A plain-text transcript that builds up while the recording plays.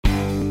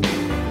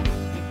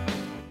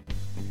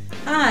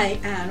Hi,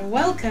 and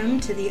welcome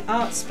to the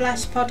Art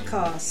Splash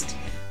podcast,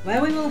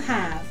 where we will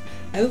have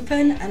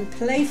open and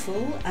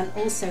playful and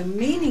also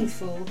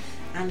meaningful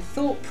and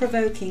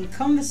thought-provoking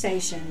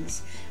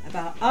conversations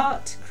about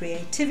art,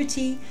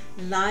 creativity,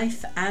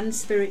 life and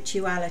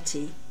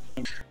spirituality.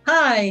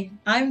 Hi,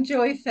 I'm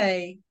Joy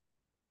Fay.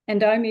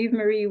 And I'm Eve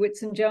Marie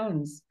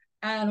Whitson-Jones.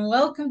 And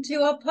welcome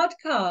to our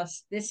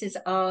podcast. This is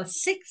our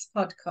 6th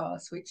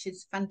podcast, which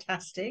is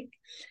fantastic.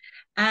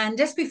 And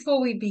just before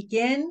we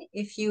begin,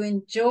 if you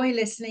enjoy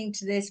listening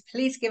to this,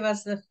 please give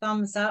us the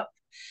thumbs up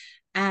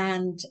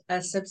and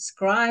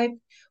subscribe.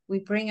 We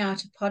bring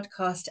out a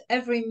podcast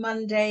every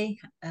Monday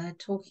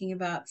talking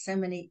about so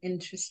many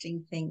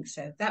interesting things.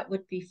 So that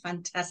would be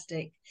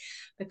fantastic,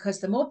 because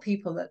the more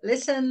people that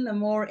listen, the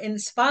more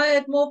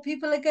inspired more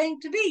people are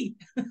going to be.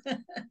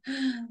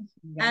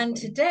 And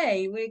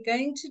today we're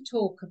going to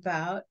talk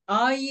about,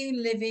 are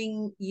you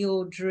living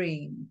your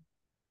dream?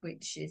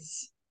 Which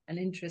is an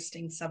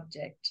interesting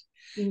subject.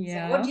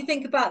 Yeah. So what do you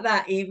think about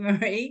that, Eve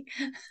Marie?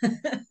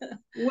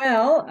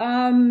 Well,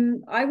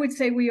 I would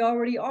say we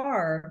already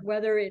are,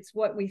 whether it's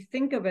what we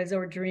think of as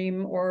our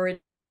dream or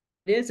it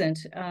isn't.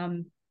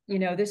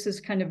 This is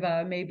kind of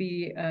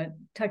maybe a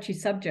touchy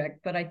subject,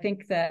 but I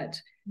think that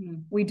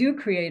we do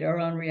create our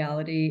own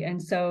reality.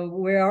 And so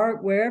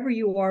wherever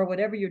you are,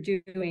 whatever you're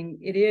doing,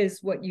 it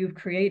is what you've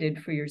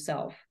created for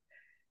yourself.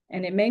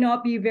 And it may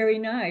not be very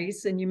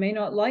nice and you may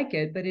not like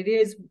it, but it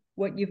is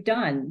what you've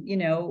done.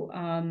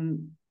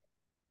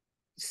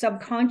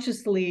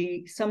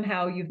 Subconsciously,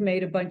 somehow you've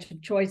made a bunch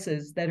of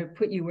choices that have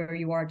put you where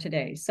you are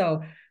today.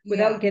 So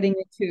without getting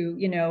into,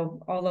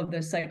 all of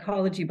the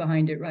psychology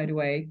behind it right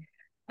away.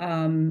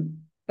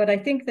 But I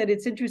think that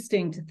it's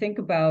interesting to think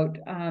about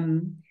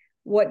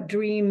what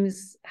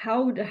dreams,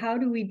 how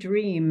do we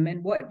dream,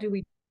 and what do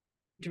we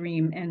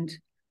dream, and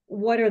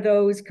what are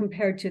those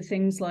compared to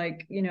things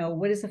like,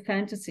 what is a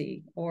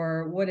fantasy,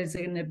 or what is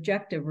an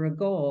objective or a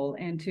goal,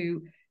 and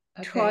to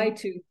try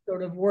to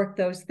sort of work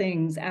those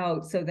things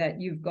out so that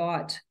you've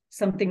got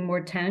something more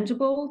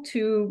tangible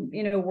to,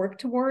 work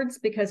towards,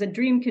 because a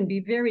dream can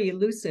be very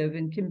elusive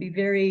and can be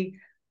very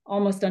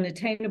almost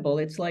unattainable.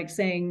 It's like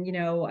saying,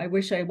 I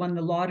wish I won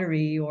the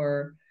lottery,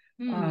 or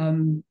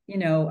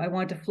I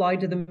want to fly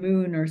to the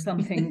moon, or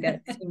something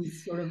that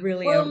seems sort of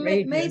really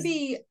outrageous.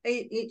 Maybe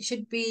it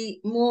should be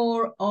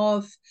more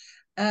of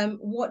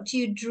what do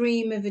you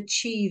dream of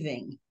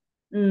achieving?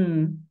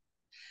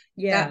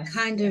 Yeah,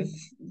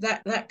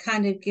 that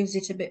kind of gives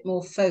it a bit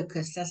more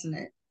focus, doesn't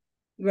it?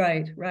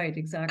 Right,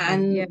 exactly.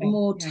 And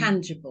more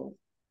tangible.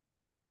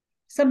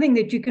 Something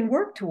that you can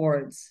work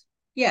towards.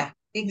 Yeah,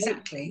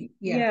 exactly.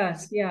 Yeah.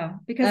 Yes,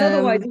 because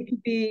otherwise it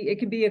could be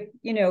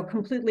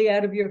completely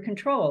out of your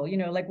control,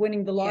 like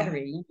winning the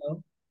lottery.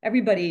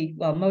 Everybody,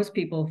 well, most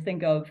people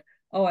think of,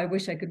 oh, I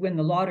wish I could win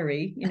the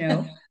lottery,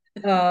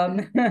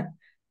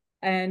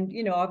 and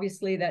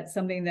obviously that's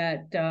something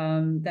that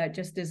that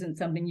just isn't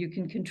something you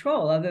can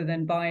control, other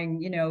than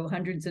buying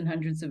hundreds and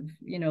hundreds of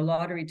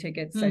lottery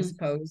tickets, I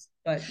suppose.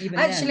 But even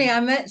actually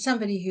then... I met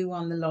somebody who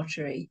won the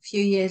lottery a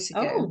few years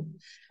ago.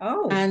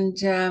 And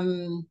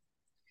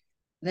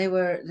they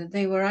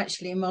were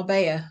actually in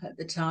Marbella at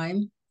the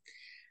time,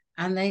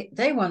 and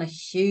they won a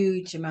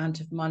huge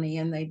amount of money,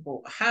 and they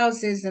bought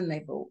houses and they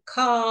bought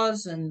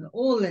cars and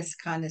all this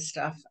kind of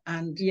stuff.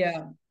 And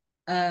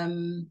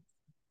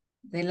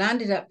they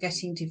landed up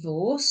getting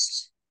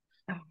divorced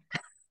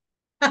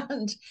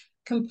and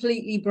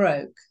completely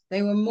broke.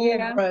 They were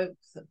more broke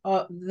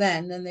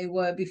then than they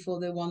were before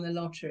they won the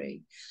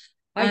lottery.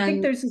 I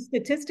think there's a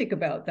statistic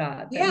about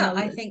that.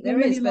 I think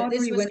there is, but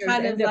this was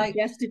kind of like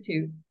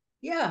destitute.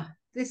 Yeah,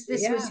 this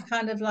was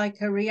kind of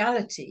like a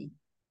reality,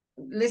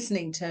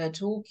 listening to her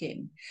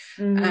talking.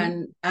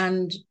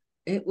 And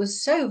it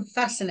was so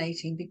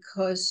fascinating,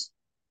 because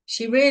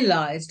she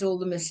realized all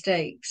the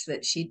mistakes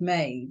that she'd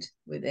made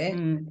with it.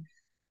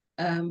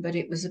 But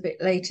it was a bit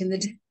late in the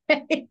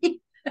day.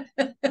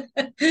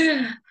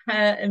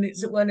 And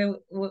it's when it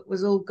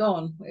was all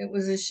gone. It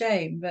was a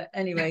shame, but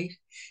anyway,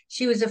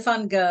 she was a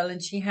fun girl,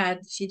 and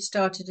she'd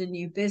started a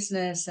new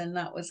business, and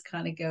that was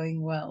kind of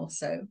going well,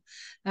 so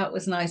that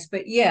was nice.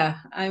 But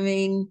I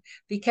mean,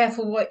 be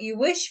careful what you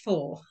wish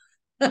for.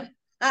 True.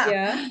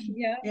 That's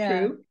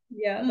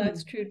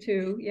true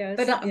too. Yes,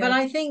 but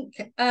I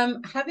think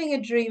having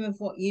a dream of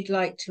what you'd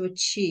like to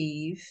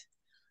achieve,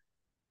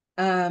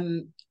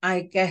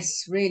 I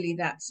guess really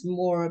that's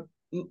more,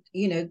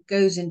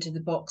 goes into the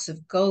box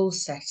of goal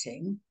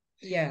setting,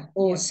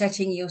 or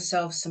setting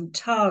yourself some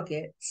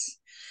targets.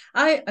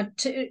 I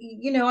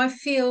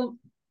feel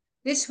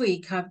this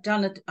week I've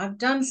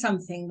done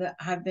something that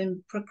I've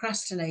been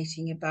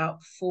procrastinating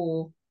about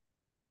for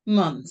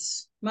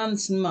months,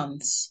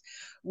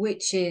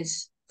 which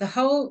is the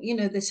whole,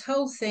 this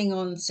whole thing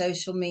on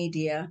social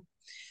media,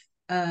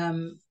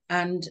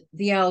 and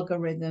the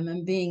algorithm,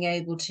 and being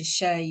able to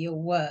share your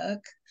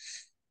work.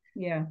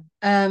 You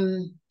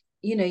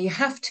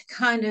have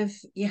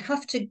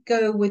to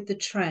go with the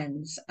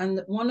trends,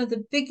 and one of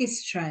the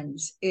biggest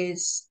trends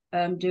is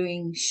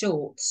doing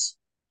shorts.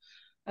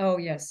 Oh,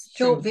 yes.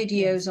 Short True.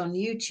 videos Yes. on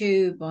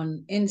YouTube,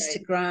 on Right.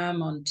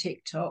 Instagram, on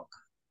TikTok,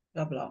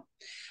 blah, blah.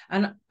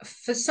 And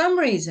for some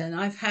reason,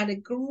 I've had a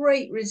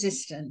great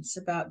resistance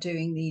about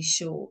doing these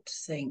short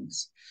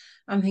things.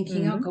 I'm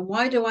thinking, Mm-hmm. okay,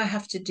 why do I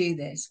have to do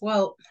this?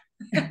 Well,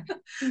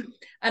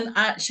 and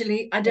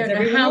actually, I Because don't know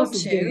everyone how else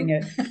is doing to.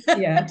 it. I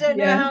Yeah. don't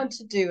know Yeah. how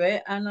to do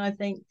it. And I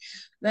think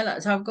then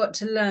so I've got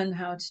to learn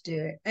how to do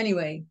it.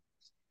 Anyway,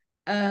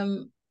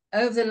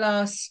 over the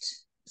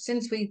last,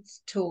 since we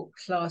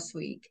talked last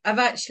week, I've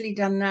actually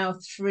done now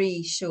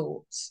 3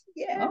 shorts.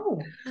 Yeah.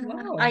 Oh,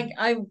 wow.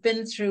 I've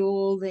been through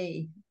all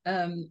the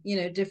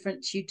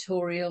different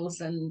tutorials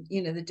and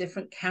the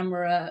different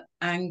camera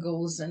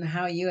angles and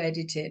how you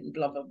edit it and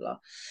blah blah blah.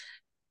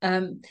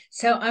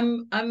 So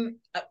I'm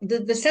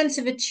the sense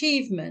of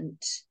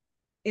achievement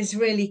is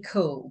really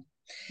cool.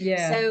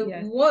 Yeah. So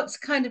Yes. what's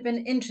kind of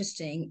been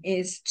interesting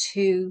is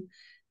to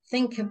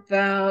think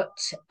about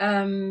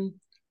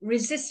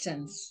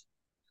resistance.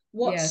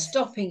 What's Yes.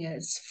 stopping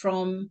us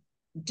from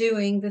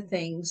doing the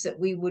things that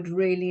we would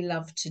really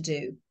love to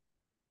do?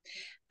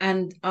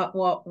 And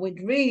what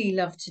we'd really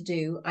love to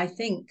do, I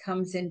think,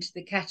 comes into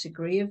the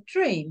category of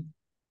dream.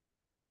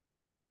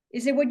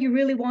 Is it what you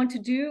really want to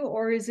do,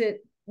 or is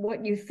it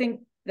what you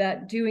think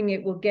that doing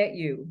it will get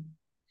you?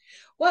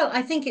 Well,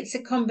 I think it's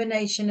a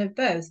combination of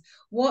both.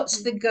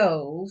 What's the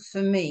goal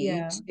for me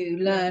Yeah. to Yeah.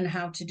 learn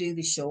how to do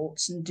the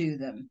shorts and do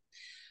them?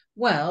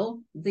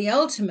 Well, the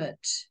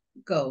ultimate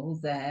goal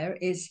there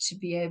is to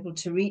be able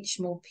to reach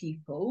more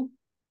people,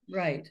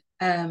 Right.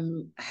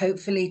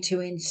 hopefully to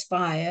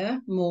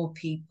inspire more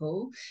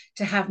people,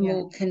 to have Yeah.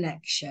 more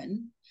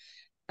connection,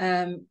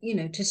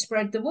 to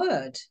spread the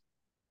word.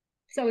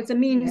 So it's a You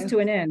means know, to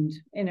an end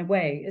in a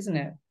way, isn't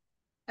it?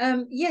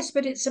 yes,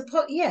 but it's a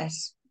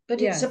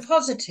Yes.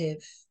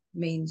 positive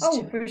means to Oh,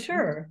 an for end.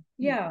 sure.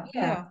 Yeah.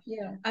 Yeah, Yeah.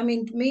 Yeah. I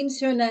mean, means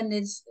to an end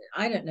is,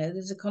 I don't know.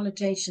 There's a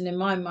connotation in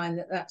my mind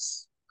that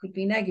that's could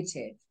be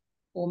negative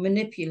or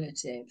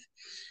manipulative,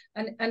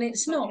 and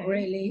it's not Okay.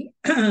 really.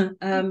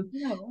 No.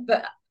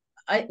 But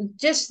I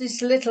just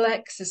this little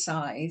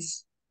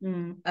exercise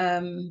Mm.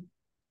 um,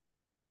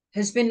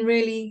 has been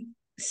really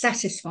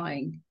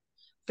satisfying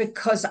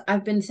because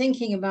I've been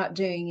thinking about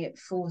doing it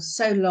for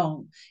so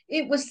long.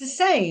 It was the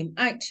same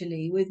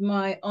actually with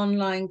my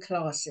online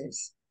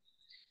classes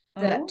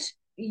that Oh,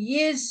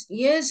 years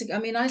ago. I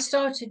mean, I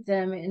started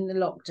them in the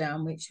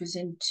lockdown, which was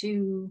in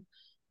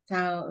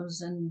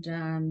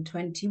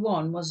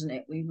 2021, wasn't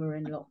it? We were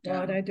in God,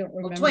 lockdown, I don't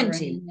or remember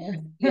 20.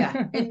 anymore.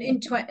 Yeah,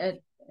 in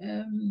 20.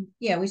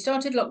 Yeah, we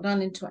started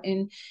lockdown in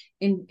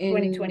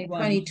 2021.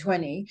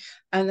 2020,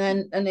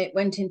 and it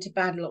went into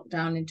bad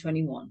lockdown in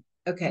 21.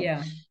 Okay,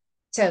 Yeah.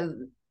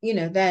 so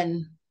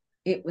then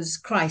it was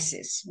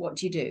crisis. What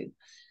do you do?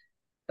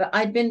 But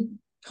I'd been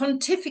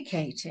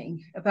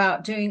pontificating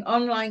about doing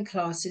online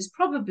classes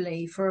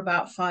probably for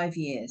about 5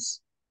 years.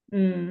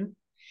 Mm.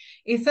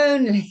 If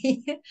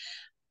only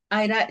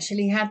I'd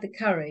actually had the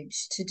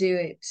courage to do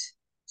it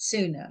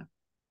sooner.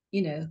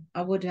 I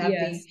would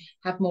Yes.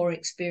 have more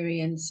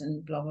experience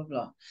and blah blah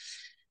blah.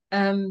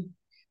 Um,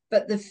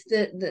 but the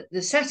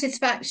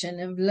satisfaction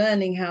of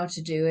learning how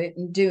to do it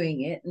and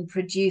doing it and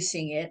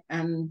producing it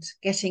and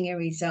getting a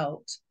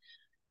result,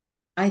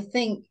 I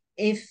think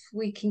if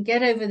we can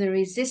get over the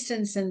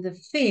resistance and the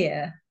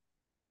fear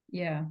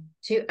Yeah.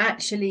 to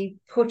actually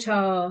put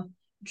our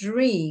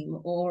dream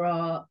or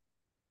our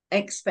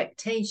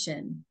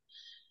expectation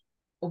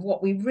of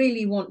what we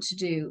really want to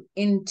do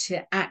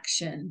into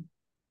action,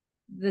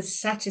 the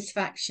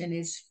satisfaction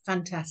is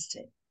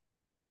fantastic.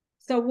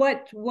 So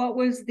what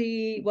was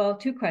the, well,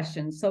 two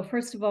questions. So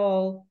first of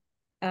all,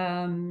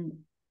 um,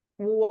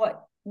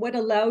 what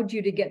allowed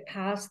you to get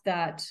past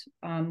that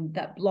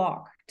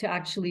block to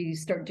actually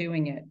start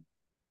doing it?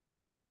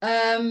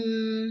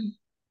 Um,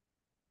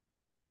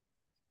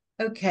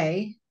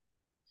 okay.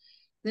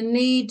 The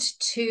need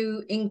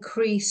to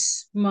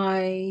increase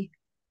my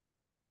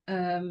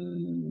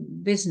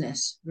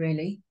business,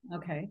 really.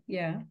 Okay.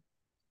 Yeah.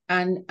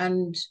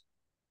 And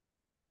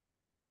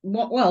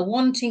well,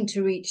 wanting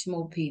to reach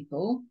more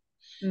people,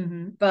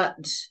 Mm-hmm.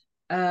 but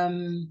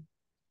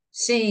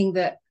seeing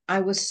that I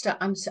was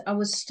stuck.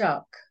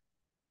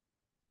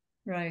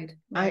 Right.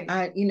 I, Right.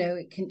 I, you know,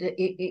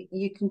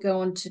 you can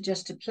go onto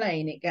just a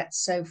plane. It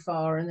gets so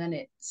far, and then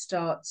it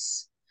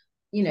starts.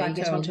 You get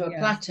Plateau. onto a Yes.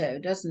 plateau,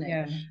 doesn't it?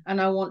 Yeah.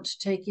 And I want to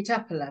take it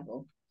up a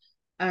level,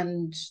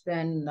 and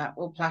then that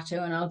will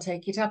plateau, and I'll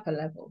take it up a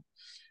level.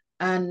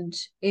 And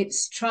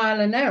it's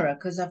trial and error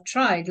because I've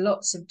tried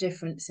lots of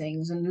different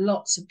things, and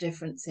lots of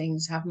different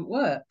things haven't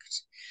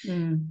worked.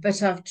 Mm.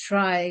 But I've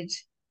tried,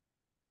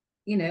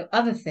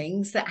 other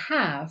things that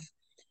have.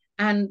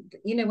 And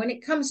when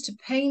it comes to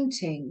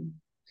painting,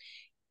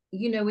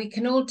 we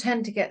can all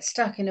tend to get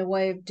stuck in a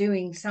way of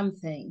doing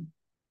something.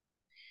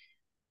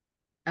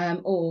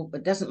 Or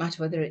it doesn't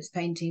matter whether it's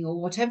painting or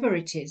whatever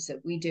it is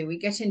that we do, we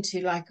get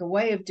into like a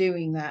way of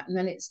doing that, and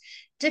then it's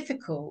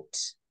difficult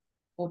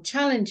or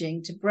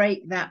challenging to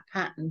break that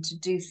pattern to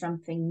do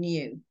something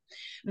new.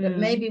 But Mm.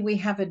 maybe we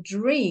have a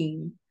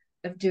dream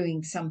of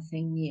doing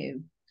something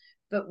new,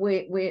 but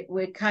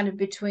we're kind of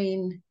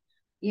between,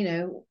 you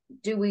know,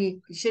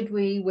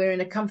 we're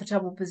in a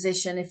comfortable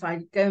position. If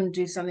I go and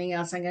do something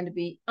else, I'm going to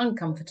be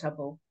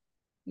uncomfortable.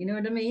 You know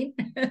what I mean?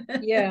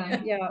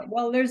 Yeah.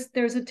 Well,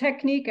 there's a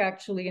technique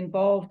actually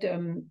involved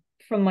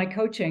from my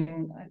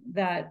coaching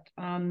that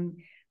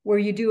where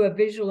you do a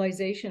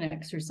visualization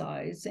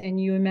exercise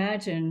and you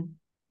imagine,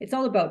 it's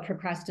all about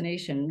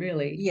procrastination,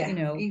 really, Yeah, you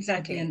know,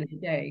 exactly. at the end of the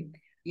day.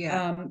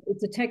 Yeah.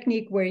 It's a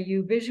technique where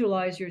you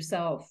visualize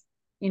yourself,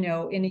 you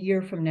know, in a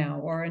year from now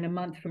or in a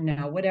month from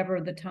now, whatever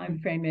the time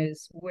frame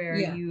is, where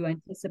you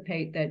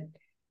anticipate that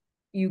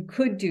you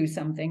could do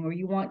something or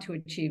you want to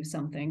achieve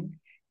something,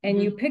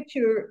 and you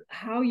picture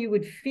how you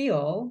would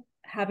feel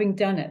having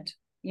done it,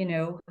 you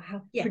know,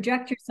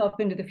 project yourself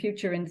into the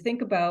future and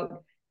think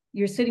about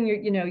you're sitting,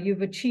 you know,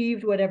 you've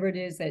achieved whatever it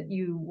is that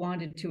you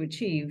wanted to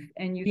achieve,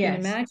 and you can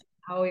imagine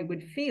how it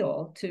would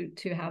feel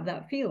to have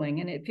that feeling,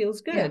 and it feels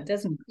good,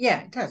 doesn't it?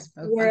 Yeah, it does.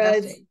 Oh,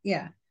 whereas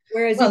fantastic.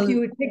 Whereas well, if you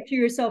would picture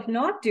yourself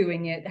not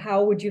doing it,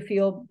 how would you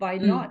feel by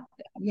not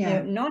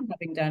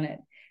having done it?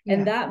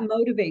 And that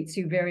motivates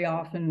you very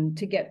often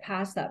to get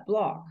past that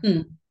block.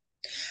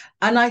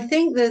 And I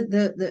think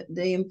that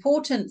the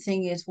important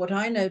thing is what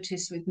I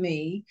noticed with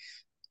me,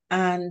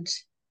 and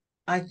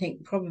I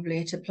think probably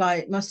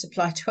it must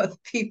apply to other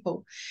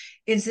people,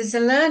 is there's a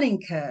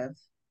learning curve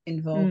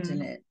involved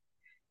in it.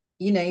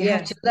 You know, you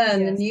have to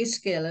learn the new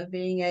skill of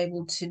being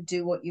able to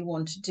do what you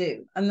want to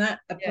do. And that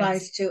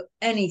applies to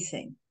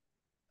anything.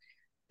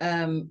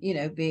 You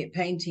know, be it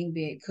painting,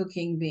 be it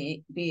cooking,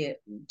 be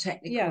it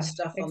technical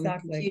stuff on the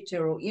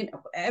computer, or, you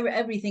know,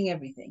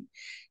 everything.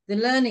 The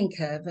learning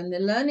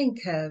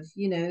curve,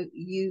 you know,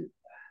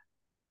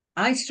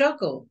 I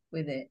struggle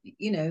with it,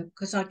 you know,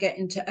 because I get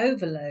into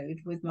overload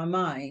with my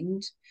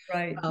mind.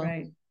 Right.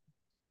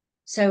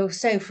 So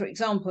for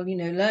example, you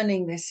know,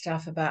 learning this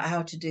stuff about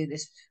how to do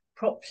this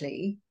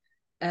properly,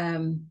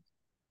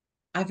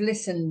 I've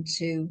listened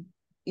to,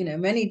 you know,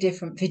 many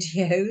different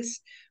videos,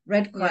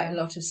 read quite a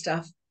lot of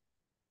stuff,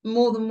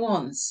 more than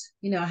once.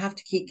 You know, I have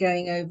to keep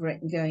going over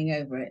it,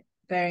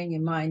 bearing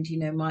in mind, you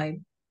know, my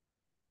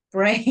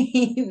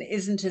brain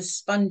isn't as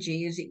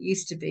spongy as it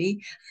used to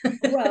be.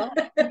 Well,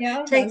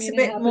 takes a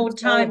bit more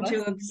time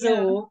to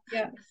absorb.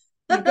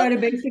 You've got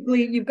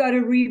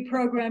to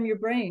reprogram your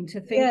brain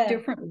to think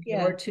differently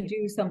or to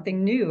do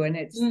something new, and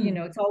it's you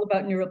know, it's all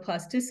about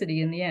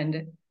neuroplasticity in the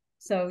end.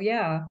 So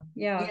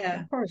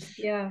of course.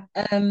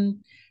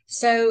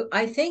 So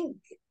I think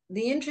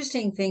the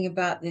interesting thing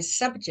about this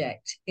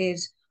subject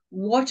is,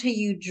 what are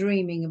you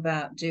dreaming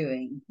about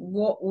doing?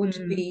 What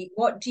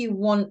do you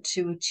want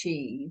to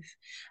achieve?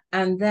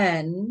 And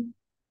then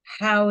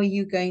how are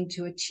you going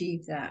to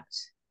achieve that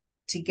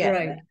to get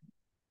there?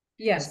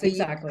 Yes, so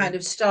exactly. You kind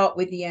of start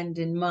with the end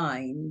in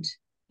mind.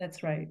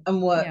 That's right.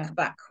 And work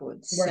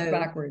backwards.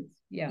 Backwards.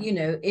 Yeah. You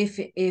know,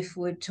 if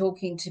we're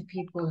talking to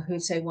people who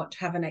say want to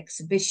have an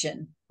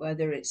exhibition,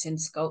 whether it's in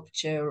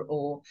sculpture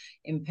or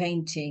in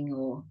painting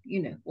or,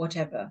 you know,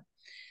 whatever.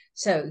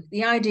 So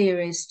the idea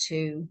is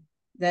to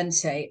then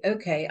say,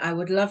 okay, I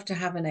would love to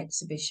have an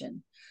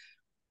exhibition.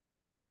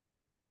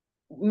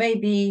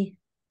 Maybe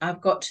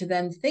I've got to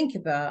then think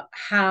about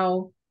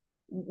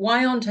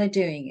why aren't I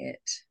doing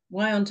it?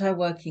 Why aren't I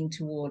working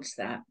towards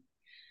that?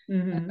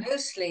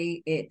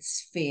 Mostly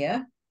it's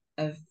fear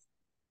of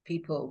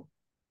people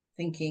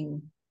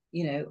thinking,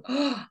 you know,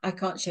 oh, I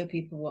can't show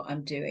people what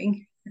I'm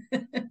doing.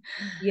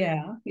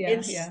 Yeah.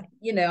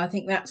 You know, I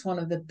think that's one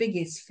of the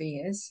biggest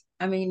fears.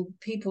 I mean,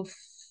 people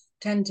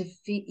tend to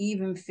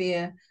even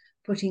fear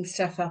putting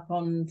stuff up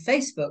on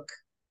Facebook,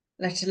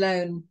 let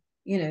alone,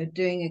 you know,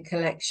 doing a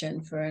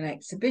collection for an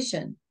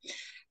exhibition.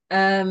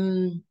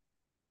 And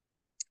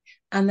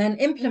then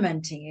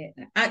implementing it.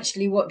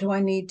 Actually, what do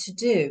I need to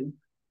do?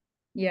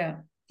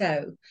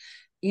 So,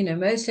 you know,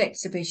 most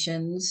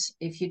exhibitions,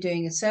 if you're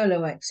doing a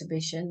solo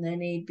exhibition, they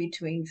need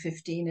between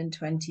 15 and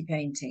 20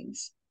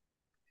 paintings.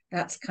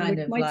 That's kind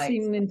of might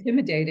seem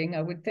intimidating,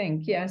 I would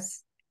think.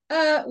 Yes.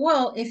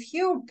 Well, if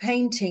you're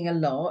painting a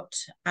lot,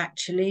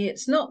 actually,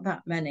 it's not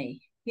that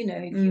many. You know,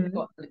 if you've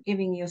got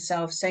giving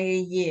yourself, say,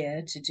 a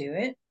year to do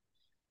it.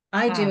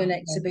 I do an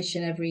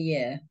exhibition every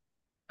year.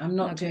 I'm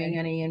not doing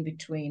any in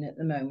between at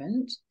the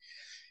moment.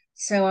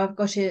 So I've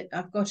got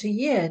a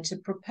year to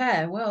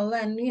prepare. Well,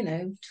 then, you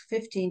know,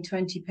 15,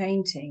 20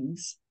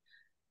 paintings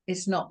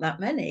is not that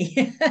many.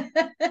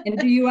 And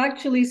do you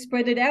actually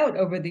spread it out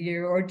over the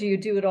year, or do you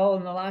do it all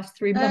in the last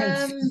 3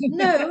 months?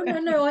 No.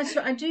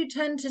 I do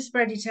tend to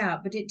spread it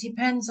out, but it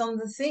depends on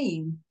the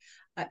theme.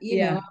 You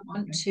know, I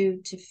want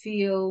to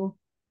feel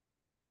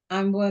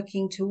I'm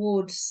working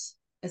towards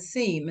a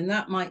theme, and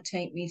that might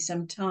take me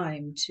some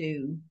time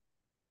to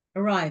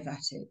arrive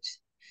at it.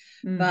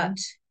 But,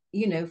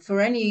 you know,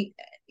 for anybody,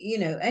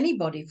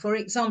 for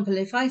example,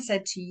 if I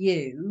said to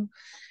you,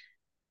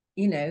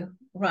 you know,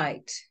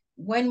 right,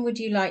 when would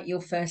you like your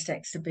first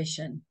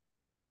exhibition?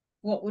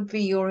 What would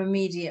be your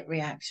immediate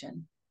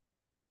reaction?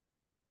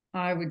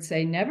 I would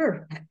say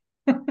never.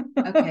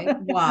 Okay,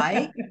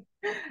 why?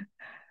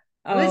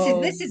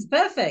 Well, this is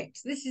perfect.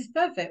 This is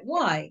perfect.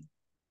 Why?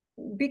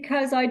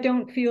 because I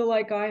don't feel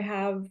like I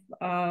have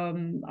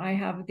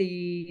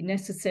the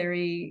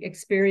necessary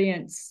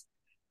experience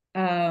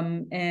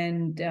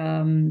and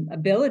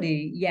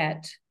ability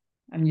yet.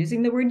 I'm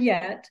using the word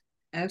yet,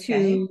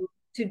 Okay.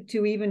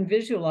 to even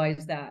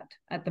visualize that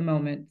at the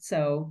moment.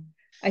 So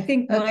I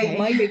think Okay.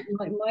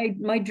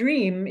 my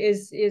dream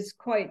is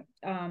quite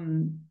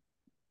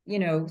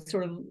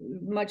sort of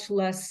much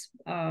less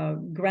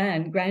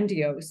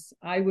grandiose.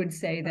 I would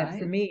say that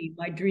for Right. me,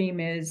 my dream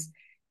is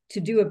to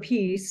do a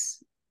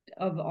piece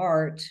of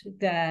art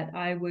that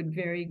I would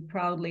very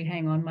proudly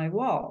hang on my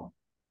wall.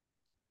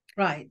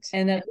 Right.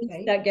 And at least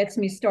Okay. that gets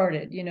me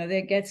started,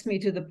 that gets me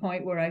to the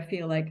point where I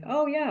feel like,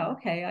 oh yeah,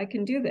 okay, I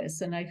can do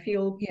this. And I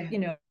feel,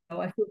 Yeah.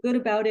 I feel good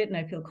about it and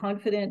I feel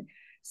confident.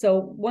 So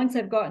once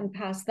I've gotten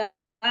past that,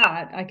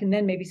 I can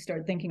then maybe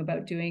start thinking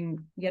about doing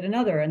yet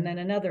another and then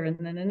another and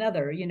then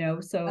another,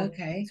 so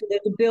Okay.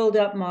 to build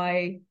up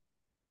my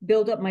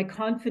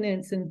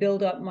confidence and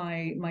build up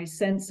my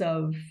sense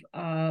of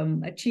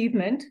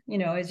achievement,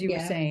 as you were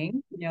Yeah.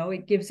 saying,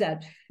 it gives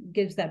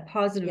that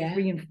positive Yeah.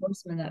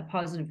 reinforcement, that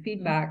positive Mm.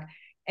 feedback.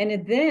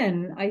 And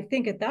then I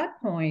think at that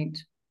point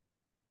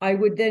I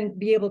would then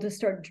be able to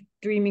start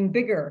dreaming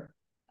bigger,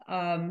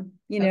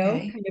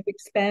 Okay. kind of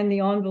expand the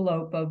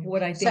envelope of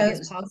what I think So,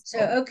 is so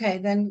possible. okay,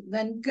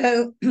 then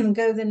go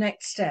go the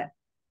next step.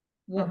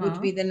 What would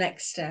Uh-huh. be the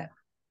next step?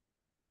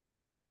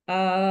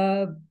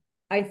 Uh,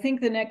 I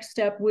think the next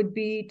step would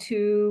be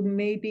to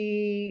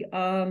maybe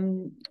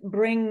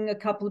bring a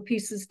couple of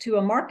pieces to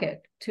a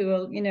market, to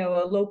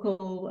a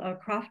local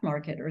craft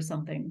market or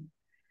something.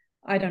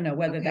 I don't know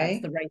whether that's Okay.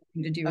 the right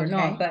thing to do or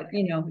not, Okay. but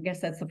I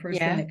guess that's the first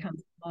thing Yeah. that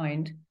comes to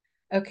mind.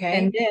 And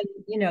Okay.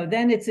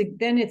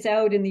 then it's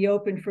out in the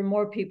open for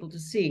more people to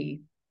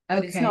see.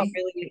 But Okay.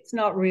 it's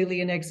not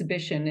really an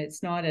exhibition.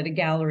 It's not at a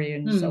gallery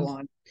and Hmm. so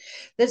on.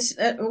 That's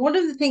one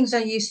of the things I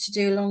used to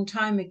do a long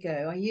time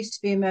ago. I used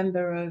to be a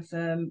member of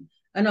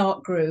an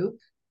art group,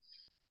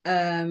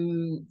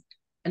 um,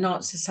 an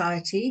art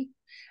society,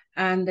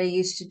 and they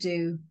used to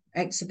do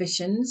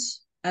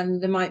exhibitions.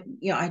 And there might,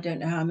 I don't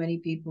know how many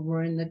people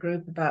were in the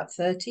group, about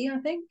 30, I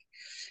think.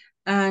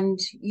 And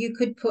you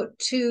could put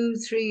two,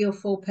 three, or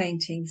four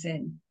paintings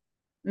in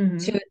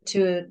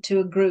Mm-hmm. to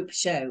a group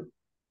show.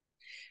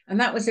 And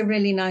that was a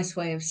really nice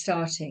way of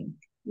starting.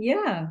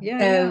 Yeah,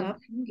 So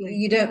absolutely.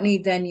 you don't Yeah.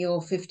 need then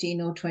your 15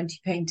 or 20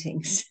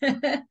 paintings.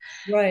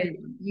 Right.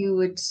 You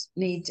would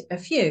need a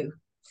few.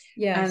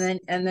 And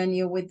Yes. then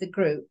you're with the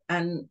group.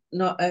 And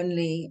not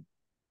only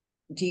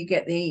do you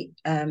get the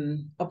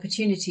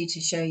opportunity to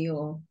show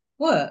your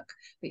work,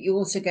 but you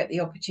also get the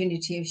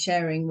opportunity of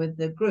sharing with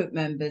the group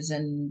members,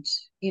 and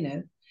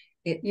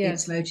it's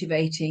Yes.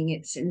 motivating,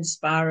 it's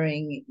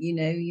inspiring, you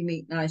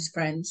meet nice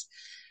friends.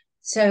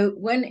 So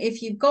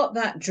if you've got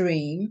that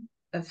dream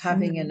of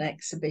having an Mm-hmm.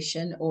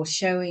 exhibition or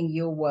showing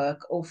your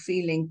work or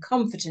feeling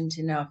confident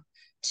enough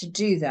to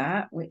do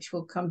that, which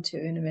we'll come to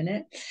in a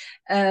minute,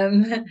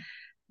 um,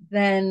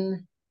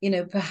 then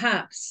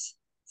perhaps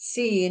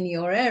see in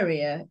your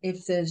area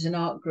if there's an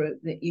art group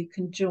that you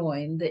can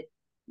join,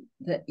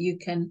 that you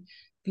can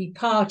be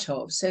part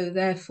of. So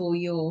therefore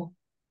you're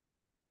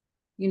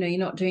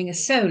not doing a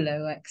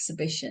solo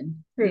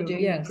exhibition, you're True. doing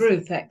a Yes.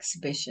 group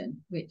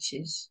exhibition, which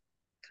is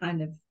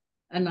kind of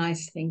a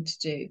nice thing to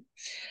do.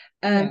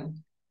 Yeah.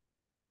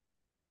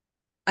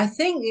 I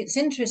think it's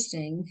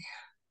interesting,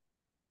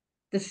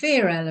 the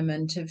fear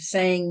element of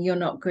saying you're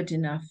not good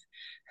enough.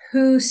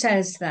 Who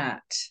says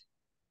that? Just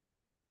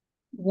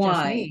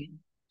Why? me.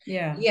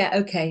 Yeah. Yeah,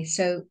 okay,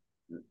 so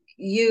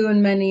you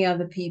and many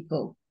other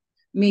people,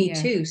 me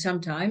Yeah. too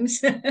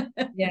sometimes,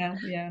 Yeah.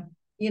 Yeah.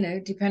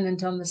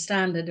 dependent on the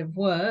standard of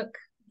work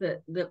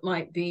that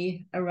might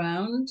be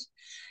around.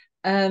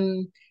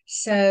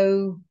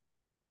 So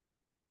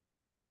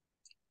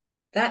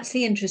that's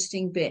the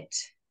interesting bit,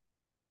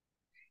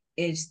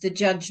 is the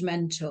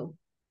judgmental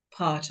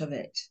part of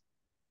it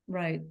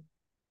Right.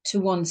 to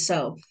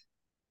oneself,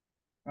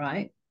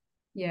 right?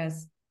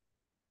 Yes.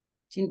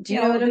 Do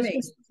you know what I This mean?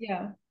 was,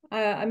 yeah.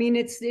 I mean,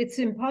 it's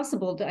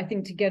impossible I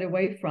think, to get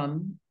away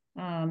from,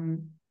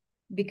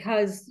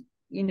 because,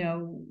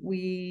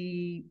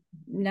 we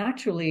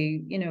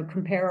naturally,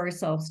 compare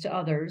ourselves to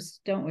others,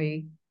 don't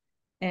we?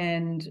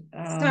 And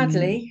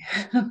Sadly,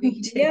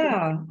 we do.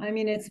 yeah, I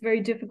mean, it's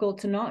very difficult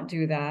to not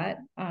do that.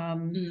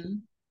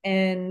 Mm.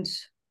 And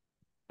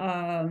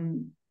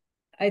um,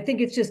 I think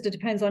it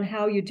depends on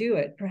how you do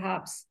it.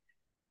 Perhaps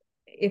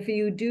if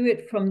you do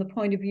it from the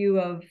point of view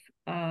of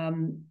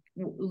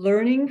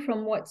learning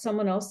from what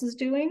someone else is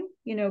doing,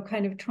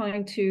 kind of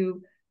trying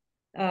to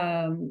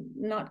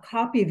not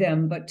copy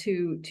them, but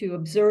to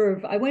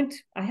observe.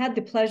 I had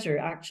the pleasure,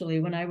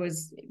 actually, when I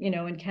was,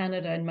 in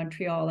Canada, in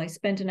Montreal, I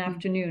spent an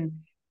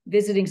afternoon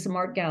visiting some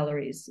art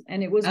galleries,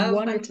 and it was Oh,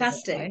 wonderful.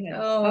 fantastic.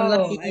 Oh,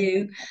 lucky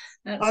you.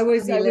 That's I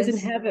was in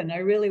fabulous. heaven. I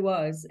really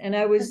was. And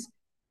I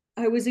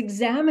was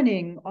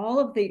examining all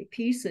of the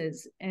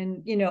pieces,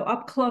 and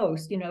up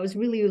close, I was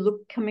really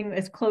coming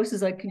as close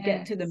as I could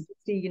get to them Yes. to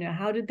see,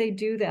 how did they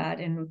do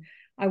that. And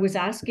I was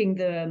asking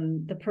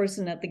the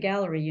person at the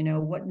gallery, you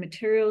know, what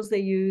materials they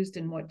used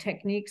and what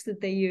techniques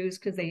that they used,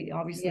 because they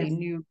obviously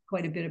knew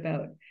quite a bit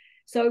about.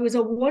 So it was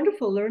a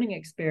wonderful learning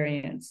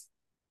experience.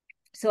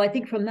 So I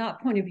think from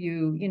that point of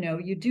view, you know,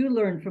 you do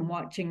learn from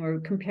watching or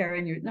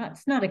comparing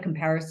it's not a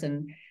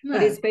comparison,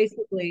 but it's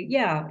basically,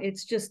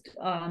 it's just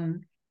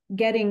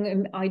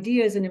getting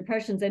ideas and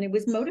impressions, and it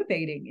was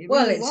motivating. It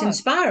well, really it's was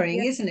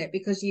inspiring, isn't it?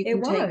 Because you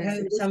can take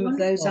home some of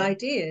those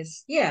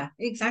ideas. Yeah,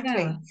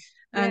 exactly.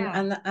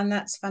 And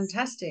that's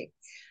fantastic.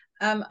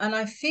 And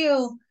I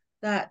feel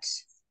that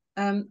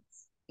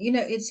you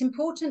know, it's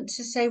important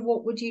to say,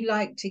 what would you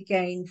like to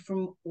gain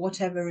from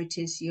whatever it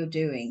is you're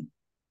doing?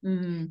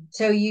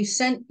 So you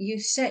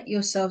set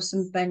yourself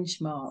some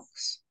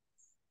benchmarks.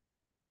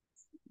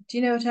 Do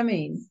you know what I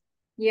mean?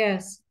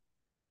 Yes.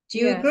 Do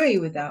you agree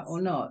with that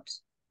or not?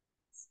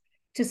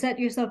 To set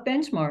yourself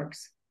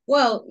benchmarks.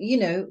 Well, you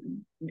know,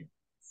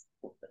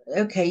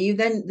 okay, you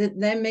then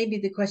maybe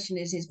the question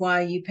is why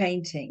are you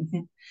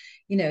painting?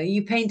 You know, are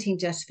you painting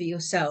just for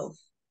yourself?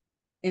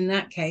 In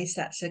that case,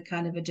 that's a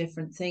kind of a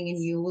different thing,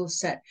 and you will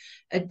set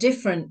a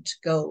different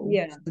goal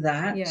for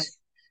that.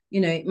 You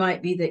know, it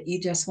might be that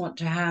you just want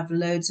to have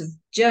loads of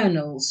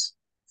journals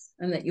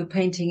and that you're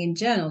painting in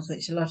journals,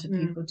 which a lot of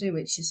people do,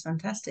 which is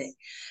fantastic.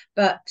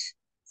 But,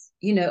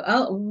 you know,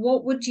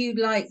 what would you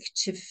like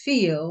to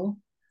feel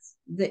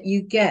that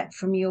you get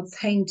from your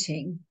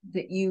painting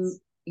that you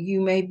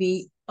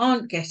maybe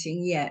aren't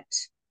getting yet?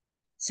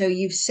 So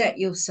you've set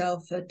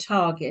yourself a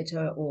target,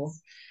 or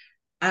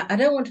I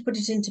don't want to put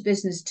it into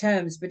business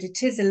terms, but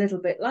it is a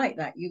little bit like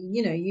that.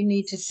 You know, you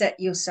need to set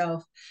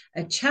yourself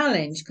a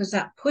challenge, because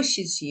that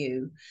pushes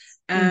you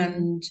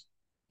and,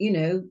 you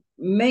know,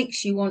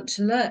 makes you want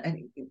to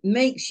learn,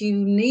 makes you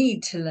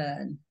need to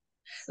learn.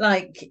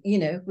 Like, you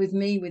know, with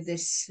me, with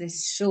this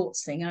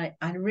shorts thing, I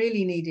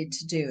really needed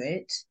to do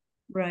it.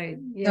 Right.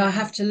 So I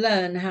have to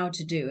learn how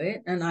to do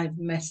it, and I've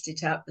messed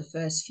it up the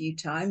first few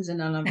times, and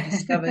then I've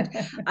discovered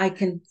I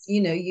can,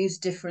 you know, use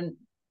different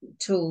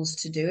tools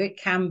to do it.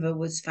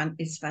 Canva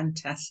is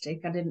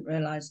fantastic. I didn't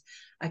realize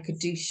I could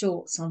do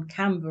shorts on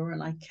Canva,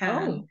 and I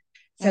can.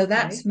 So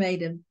that's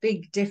made a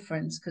big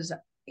difference, because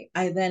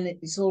then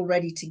it's all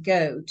ready to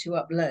go to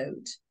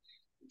upload,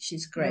 which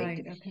is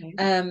great. Right,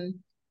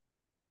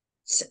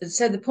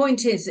 so the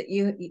point is that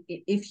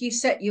if you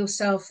set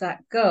yourself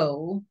that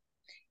goal,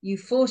 you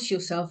force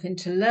yourself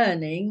into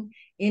learning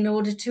in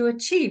order to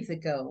achieve the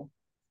goal.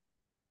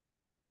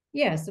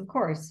 Yes, of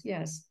course.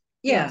 Yes.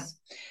 Yes.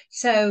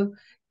 So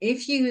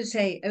if you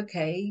say,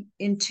 okay,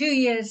 in 2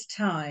 years'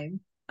 time,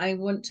 I'd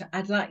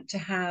like to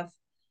have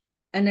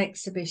an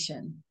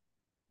exhibition.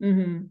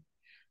 And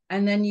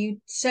then you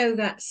sow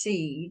that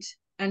seed,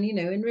 and, you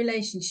know, in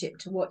relationship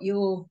to what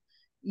you're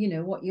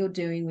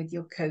doing with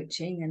your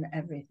coaching and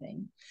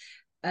everything,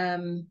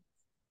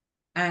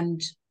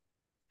 and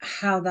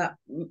how that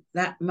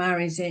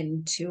marries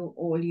into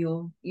all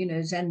your, you know,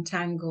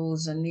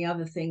 Zentangles and the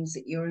other things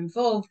that you're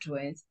involved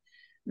with.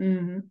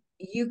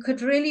 You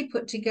could really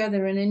put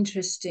together an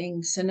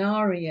interesting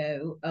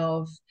scenario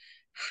of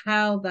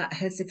how that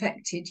has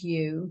affected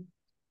you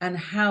and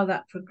how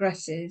that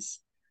progresses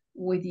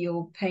with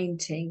your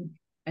painting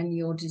and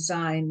your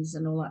designs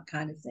and all that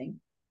kind of thing.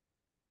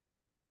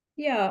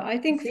 Yeah, I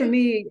think for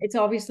me, it's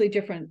obviously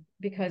different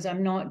because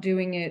I'm not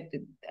doing it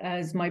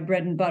as my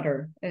bread and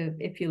butter,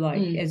 if you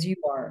like, as you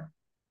are,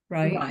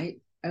 right? Right.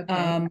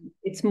 Okay.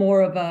 It's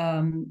more of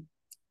an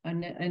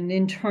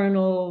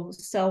internal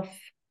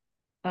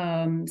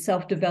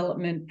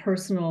self-development,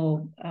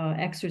 personal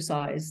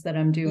exercise that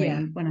I'm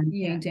doing when I'm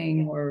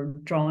painting or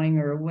drawing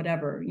or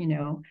whatever, you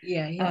know.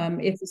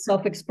 It's a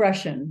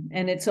self-expression,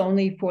 and it's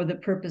only for the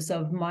purpose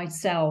of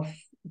myself,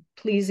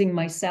 pleasing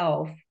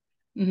myself.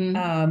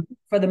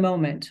 For the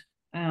moment.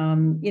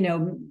 You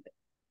know,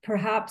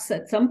 perhaps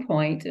at some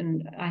point,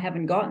 and I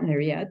haven't gotten there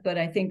yet, but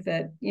I think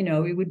that, you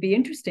know, it would be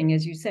interesting,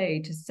 as you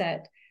say, to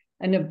set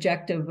an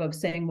objective of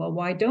saying, well,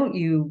 why don't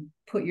you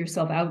put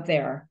yourself out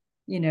there,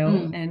 you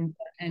know,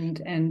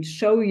 and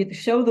show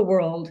the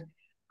world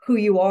who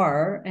you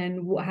are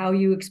and how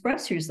you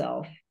express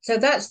yourself. So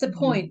that's the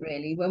point,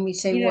 really, when we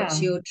say, what's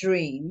your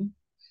dream?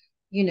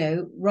 You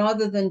know,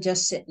 rather than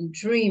just sit and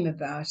dream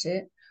about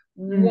it,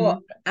 what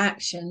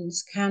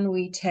actions can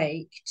we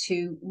take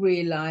to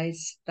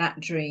realize that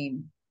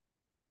dream?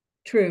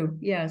 True.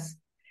 Yes.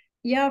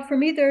 Yeah, for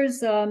me,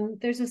 there's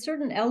a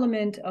certain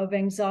element of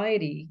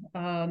anxiety,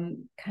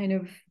 kind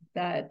of,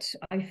 that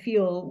I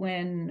feel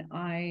when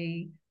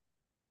I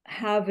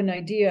have an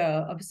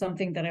idea of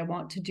something that I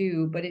want to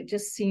do, but it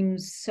just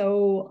seems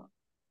so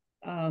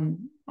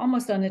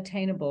almost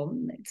unattainable.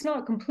 It's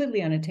not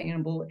completely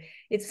unattainable.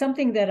 It's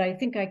something that I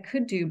think I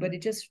could do, but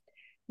it just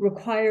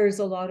requires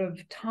a lot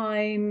of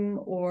time,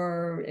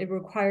 or it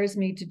requires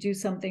me to do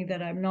something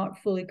that I'm not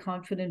fully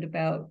confident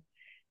about.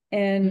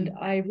 And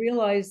I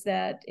realize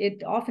that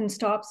it often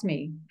stops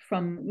me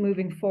from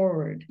moving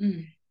forward.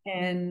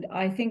 And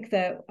I think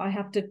that I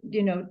have to,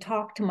 you know,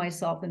 talk to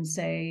myself and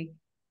say,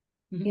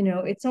 you know,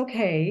 it's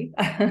okay.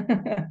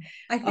 I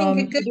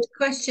think a good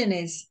question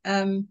is,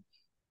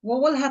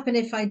 what will happen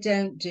if I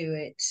don't do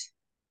it,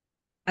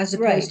 as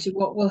opposed Right. to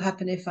what will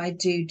happen if I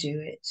do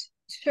it.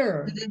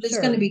 Sure. There's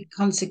going to Sure. be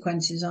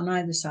consequences on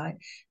either side.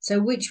 So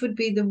which would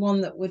be the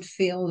one that would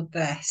feel the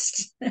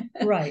best?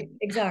 Right,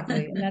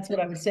 exactly. And that's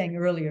what I was saying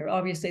earlier.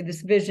 Obviously,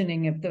 this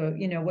visioning of the,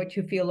 what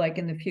you feel like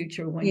in the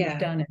future when you've Yeah.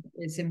 done it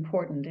is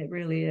important. It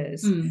really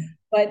is. Mm.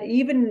 But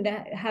even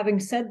having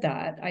said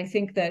that, I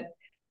think that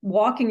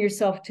walking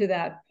yourself to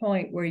that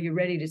point where you're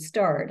ready to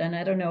start, and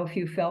I don't know if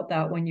you felt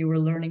that when you were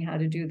learning how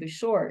to do the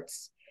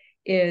shorts,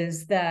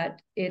 is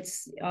that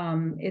it's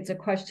a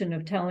question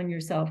of telling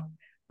yourself,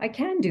 I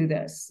can do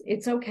this.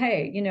 It's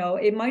okay.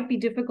 It might be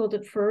difficult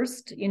at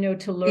first,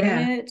 to learn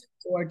Yeah. it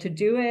or to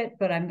do it,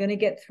 but I'm going to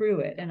get through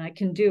it and I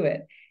can do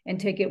it and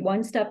take it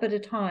one step at a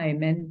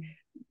time and,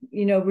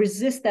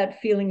 resist that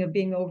feeling of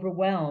being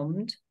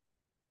overwhelmed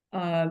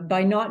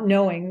by not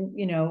knowing,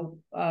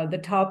 the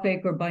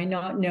topic or by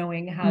not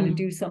knowing how to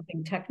do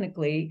something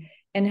technically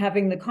and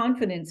having the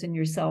confidence in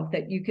yourself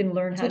that you can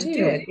learn how to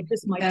do it. It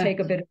just might Yeah.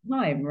 take a bit of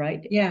time,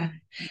 right? Yeah.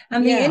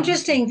 And the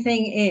interesting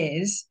thing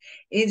is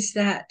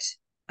that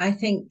I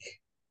think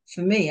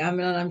for me, I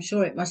mean, I'm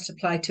sure it must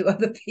apply to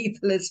other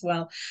people as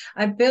well.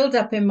 I build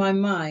up in my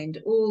mind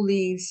all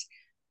these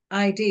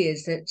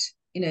ideas that,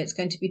 it's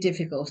going to be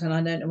difficult and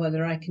I don't know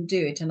whether I can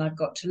do it and I've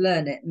got to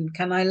learn it. And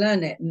can I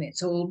learn it? And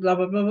it's all blah,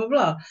 blah, blah, blah,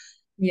 blah.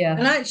 Yeah.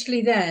 And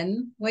actually,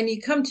 then when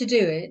you come to do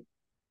it,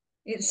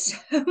 it's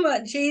so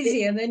much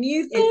easier than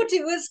you thought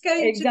it was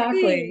going to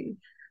be.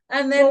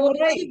 And then once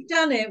you've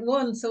done it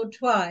once or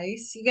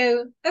twice, you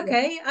go,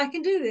 okay, I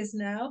can do this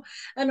now.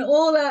 And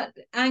all that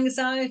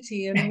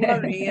anxiety and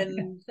worry,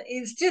 and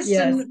it's just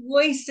a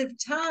waste of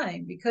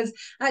time because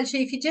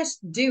actually, if you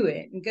just do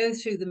it and go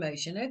through the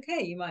motion,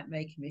 okay, you might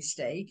make a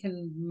mistake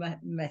and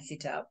mess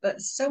it up.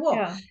 But so what?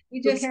 Yeah,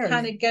 you just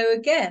kind of go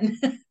again.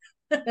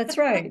 That's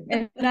right.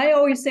 And I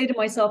always say to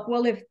myself,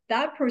 well, if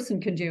that person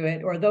can do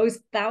it, or those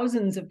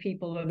thousands of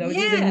people, or those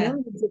even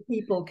millions of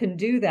people can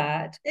do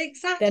that,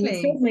 exactly,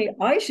 then certainly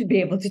I should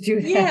be able to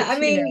do that. Yeah, I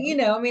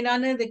mean, I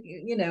know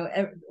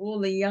that, all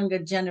the younger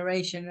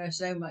generation are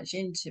so much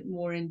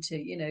more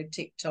into,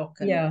 TikTok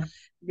and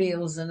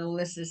reels and all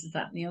this,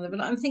 that, and the other.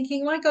 But I'm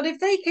thinking, my God, if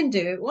they can do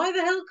it, why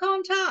the hell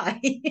can't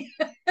I?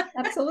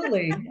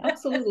 Absolutely.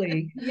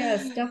 Absolutely.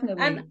 Yes,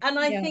 definitely. And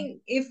I think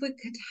if we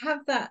could have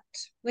that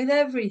with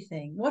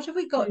everything, what have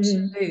we got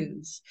to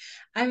lose?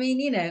 I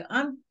mean,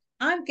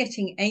 I'm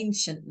getting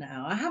ancient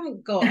now. I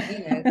haven't got,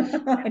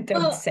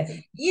 don't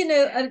say.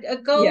 A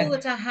goal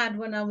that I had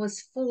when I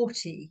was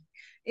 40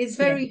 is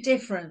very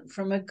different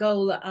from a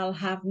goal that I'll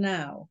have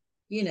now.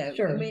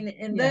 I mean,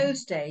 in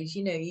those days,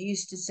 you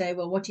used to say,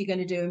 well, what are you going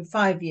to do in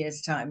 5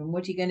 years' time? And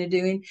what are you going to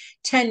do in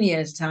 10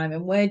 years' time?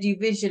 And where do you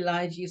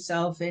visualize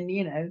yourself in,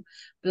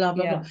 blah,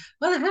 blah, blah.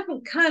 Well, I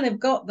haven't kind of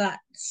got that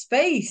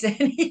space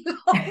any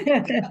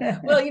longer.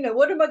 Well,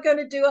 what am I going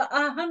to do at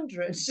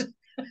 100?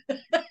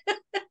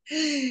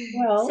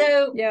 Well,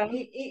 so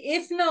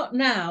if not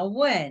now,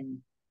 when?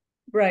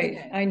 Right.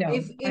 I know.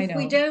 If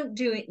we don't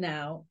do it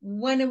now,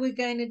 when are we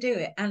going to do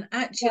it? And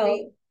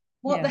actually,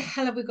 what the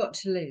hell have we got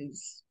to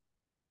lose?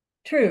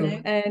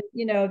 True. And,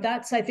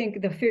 that's, I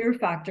think the fear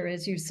factor,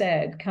 as you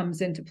said,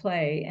 comes into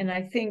play. And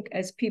I think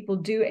as people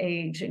do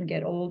age and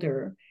get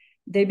older,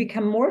 they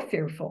become more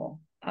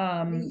fearful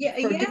for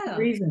different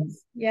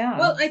reasons. Yeah.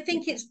 Well, I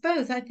think it's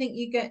both. I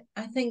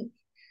think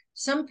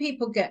some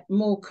people get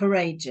more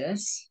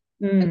courageous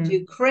and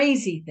do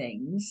crazy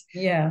things.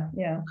 Yeah.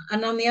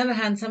 And on the other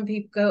hand, some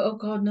people go, oh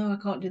God, no, I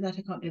can't do that.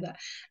 I can't do that.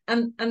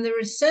 And there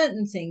are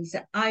certain things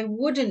that I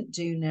wouldn't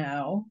do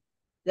now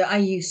that I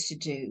used to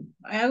do.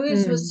 I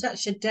always was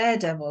such a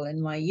daredevil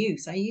in my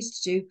youth. I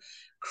used to do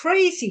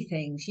crazy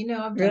things.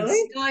 I've done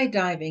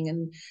skydiving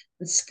and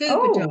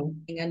scuba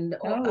diving and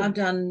I've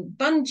done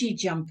bungee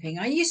jumping.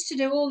 I used to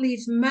do all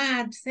these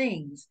mad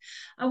things.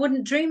 I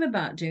wouldn't dream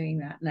about doing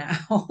that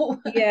now.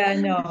 Yeah,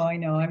 no, I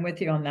know. I'm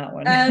with you on that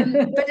one.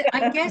 But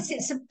I guess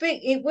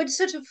it would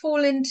sort of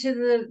fall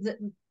into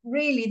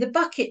really the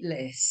bucket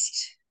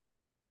list,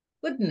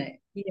 wouldn't it?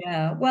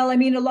 Yeah. Well, I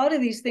mean, a lot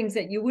of these things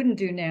that you wouldn't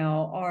do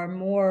now are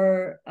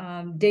more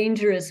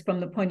dangerous from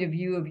the point of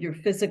view of your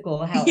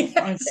physical health,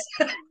 aren't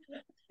they?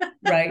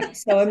 Right.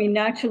 So, I mean,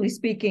 naturally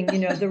speaking,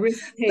 the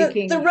risk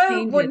taking. The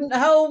road wouldn't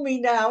hold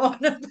me now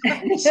on a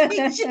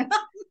bungee jump.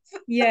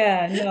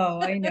 Yeah, no,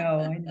 I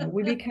know.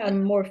 We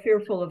become more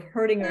fearful of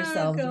hurting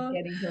ourselves and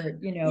getting hurt,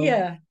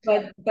 Yeah.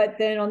 But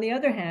then on the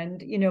other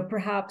hand,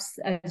 perhaps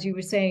as you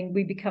were saying,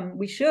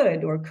 we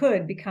should or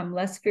could become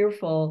less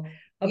fearful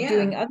of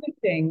doing other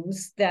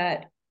things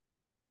that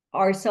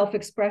are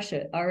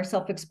self-expressive.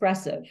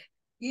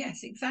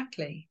 Yes,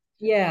 exactly.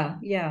 Yeah.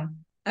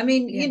 I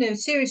mean,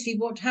 seriously,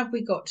 what have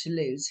we got to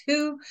lose?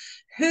 Who,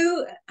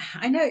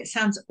 I know it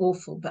sounds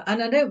awful,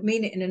 and I don't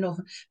mean it in an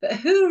awful, but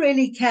who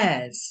really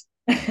cares?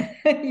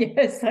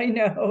 Yes, I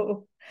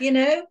know.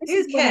 This who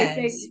is when I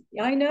cares? think,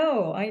 I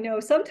know.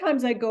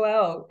 Sometimes I go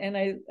out and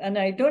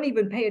I don't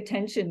even pay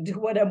attention to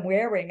what I'm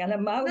wearing, and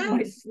I'm out in No.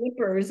 my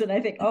slippers, and I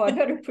think, oh, I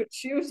better put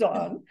shoes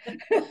on.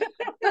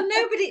 Well,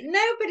 nobody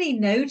But who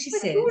would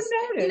notices. notice?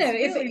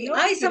 If Really, no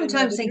I one's going to sometimes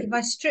notice think if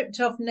I stripped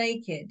off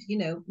naked,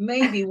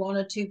 maybe one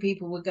or two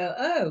people would go,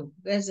 "Oh,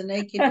 there's a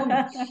naked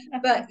woman."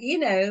 But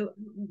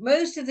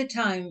most of the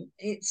time,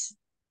 it's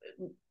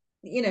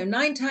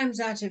 9 times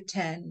out of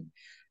 10,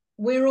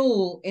 we're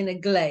all in a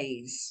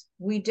glaze.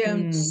 We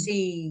don't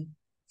see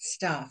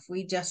stuff.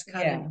 We just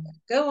kind of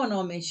go on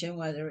our mission,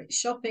 whether it's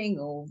shopping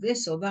or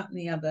this or that and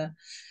the other,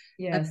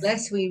 Yes.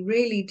 unless we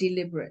really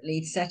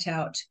deliberately set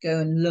out to go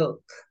and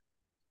look.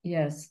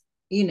 Yes.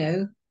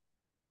 It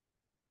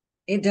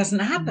doesn't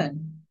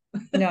happen.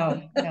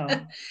 No.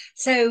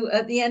 So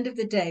at the end of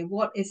the day,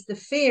 what is the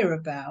fear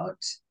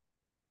about?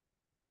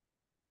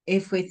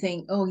 If we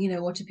think, oh,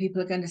 what are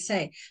people going to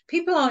say?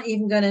 People aren't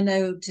even going to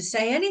know to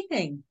say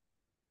anything.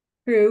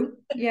 True.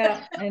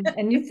 Yeah.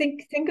 And you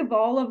think of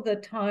all of the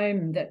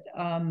time that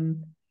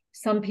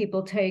some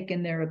people take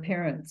in their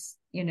appearance,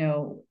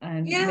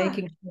 and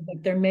making sure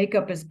that their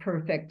makeup is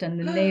perfect, and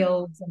the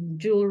nails and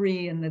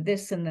jewelry and the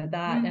this and the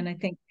that. And I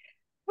think,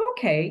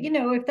 okay,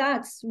 if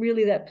that's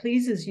really, that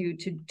pleases you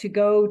to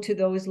go to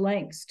those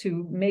lengths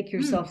to make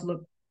yourself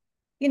look,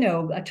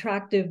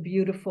 attractive,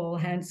 beautiful,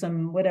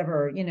 handsome,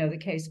 whatever, the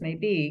case may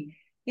be,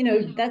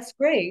 that's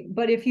great.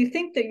 But if you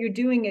think that you're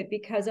doing it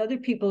because other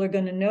people are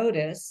going to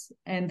notice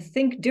and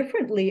think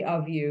differently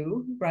of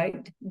you,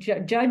 right?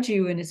 Judge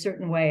you in a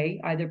certain way,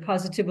 either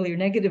positively or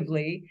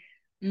negatively,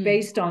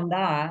 based on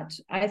that,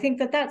 I think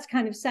that that's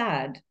kind of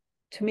sad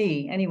to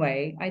me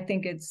anyway. I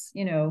think it's,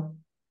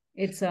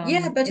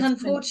 but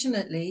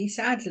unfortunately,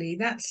 sadly,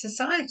 that's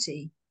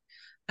society.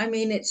 I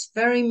mean, it's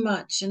very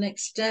much an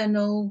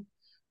external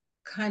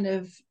kind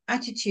of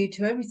attitude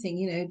to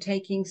everything,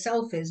 taking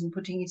selfies and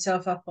putting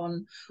yourself up on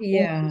all these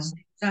things.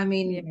 I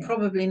mean,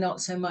 probably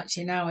not so much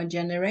in our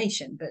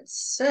generation, but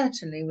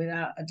certainly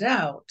without a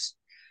doubt.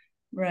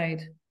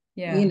 Right.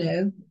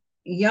 Yeah.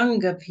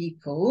 Younger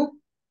people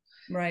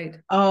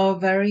are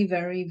very,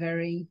 very,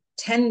 very,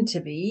 tend to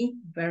be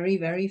very,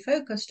 very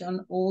focused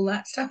on all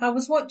that stuff. I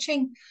was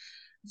watching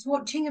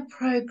a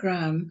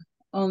program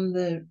on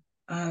the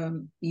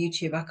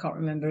YouTube. I can't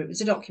remember. It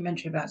was a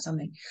documentary about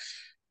something.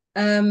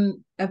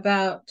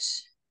 About,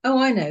 oh,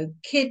 I know,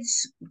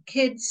 kids,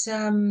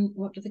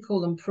 what do they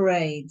call them?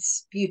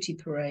 Parades, beauty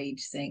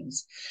parade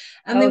things.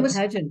 And there was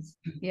pageants.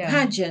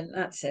 Pageant,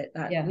 that's it.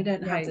 We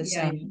don't have the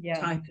same yeah.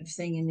 type of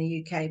thing in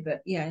the UK,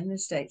 but in the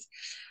States.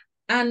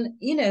 And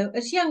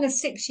as young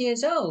as 6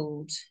 years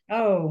old.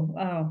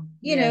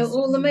 Yes.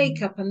 All the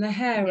makeup and the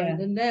hair and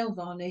the nail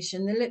varnish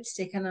and the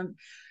lipstick, and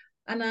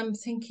I'm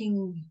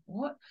thinking,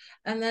 what?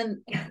 And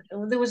then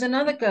there was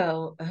another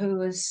girl who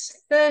was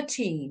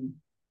 13,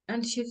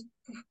 and she's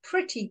a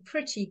pretty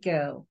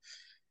girl,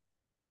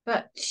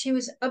 but she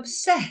was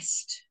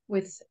obsessed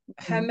with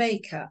her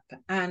makeup,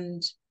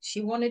 and she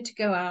wanted to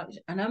go out,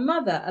 and her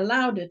mother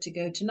allowed her to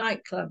go to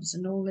nightclubs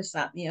and all this,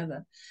 that, and the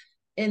other,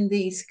 in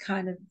these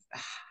kind of,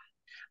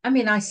 I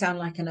mean, I sound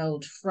like an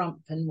old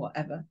frump and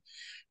whatever,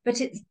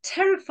 but it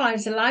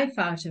terrifies the life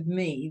out of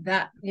me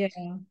that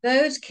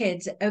those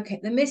kids, okay,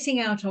 they're missing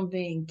out on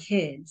being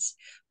kids,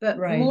 but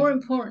more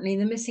importantly,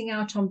 they're missing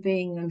out on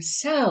being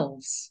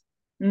themselves,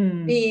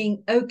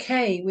 being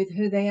okay with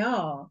who they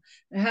are.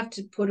 They have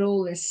to put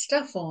all this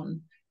stuff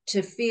on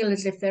to feel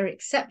as if they're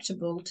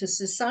acceptable to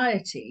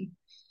society.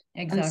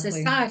 Exactly. And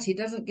society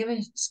doesn't give a,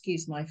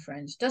 excuse my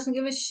French, doesn't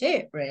give a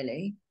shit,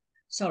 really.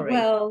 Sorry.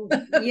 Well,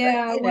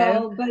 yeah,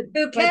 but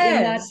who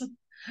cares?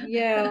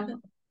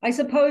 I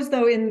suppose,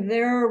 though, in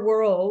their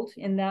world,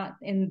 in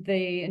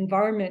the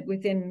environment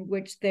within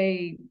which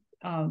they,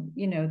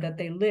 that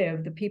they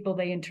live, the people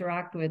they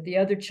interact with, the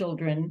other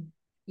children,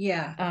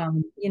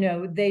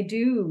 they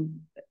do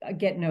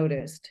get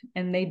noticed,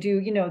 and they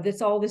do,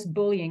 this all this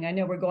bullying. I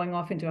know we're going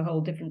off into a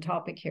whole different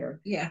topic here.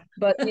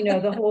 But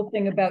the whole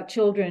thing about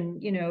children,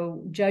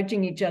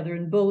 judging each other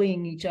and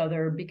bullying each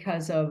other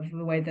because of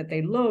the way that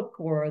they look,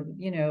 or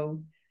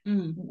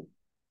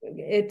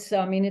it's,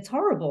 I mean, it's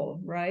horrible,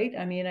 right?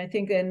 I mean, I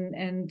think,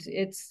 and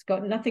it's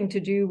got nothing to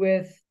do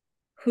with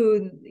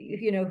who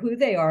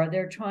they are.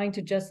 They're trying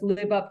to just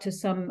live up to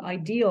some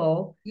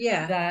ideal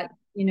that,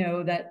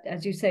 that,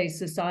 as you say,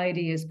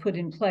 society has put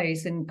in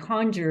place and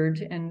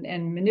conjured and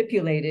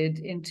manipulated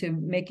into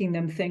making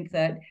them think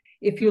that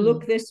if you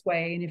look this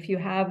way, and if you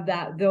have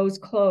those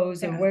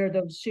clothes or wear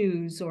those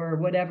shoes or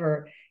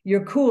whatever,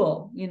 you're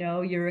cool,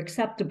 you're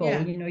acceptable,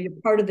 you're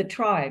part of the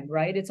tribe,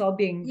 right? It's all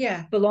being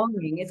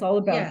belonging. It's all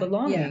about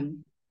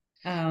belonging.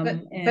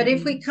 But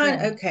if we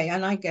okay,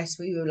 and I guess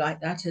we were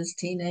like that as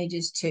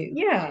teenagers too.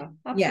 Yeah,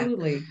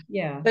 absolutely.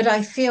 Yeah. But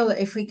I feel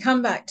that if we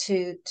come back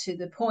to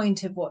the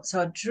point of what's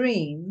our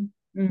dream,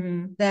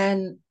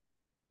 then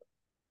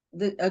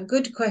a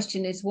good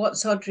question is,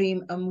 what's our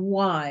dream and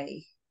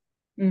why?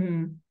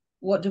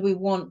 What do we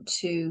want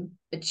to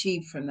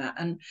achieve from that?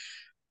 And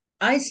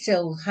I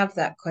still have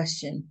that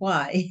question.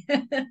 Why?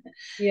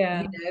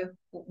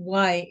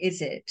 Why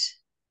is it?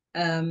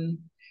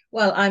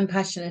 well, I'm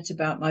passionate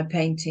about my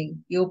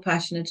painting. You're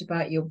passionate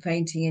about your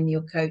painting and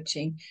your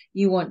coaching.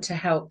 You want to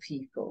help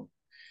people.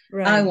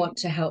 Right. I want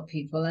to help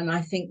people. And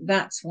I think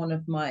that's one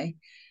of my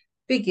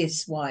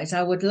biggest whys.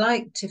 I would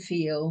like to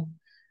feel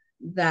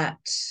that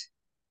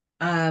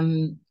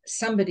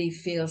somebody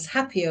feels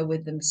happier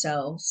with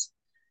themselves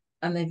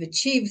and they've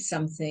achieved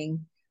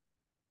something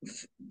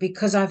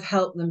because I've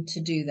helped them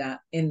to do that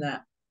in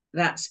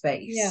that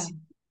space. Yeah,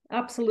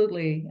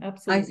 absolutely.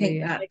 I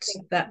think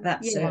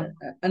that's yeah,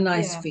 a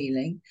nice yeah,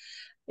 feeling.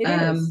 it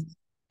is.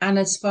 And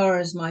as far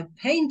as my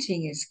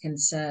painting is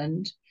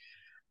concerned,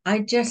 I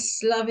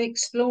just love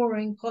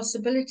exploring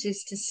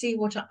possibilities to see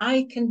what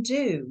I can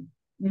do,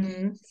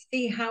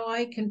 see how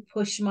I can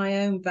push my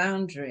own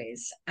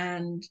boundaries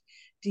and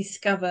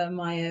discover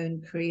my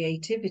own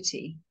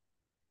creativity.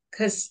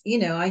 Because,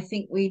 I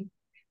think we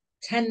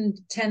tend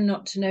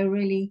not to know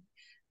really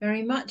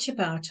very much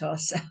about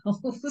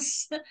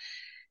ourselves.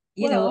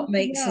 What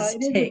makes us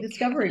it is a tick.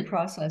 discovery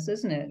process,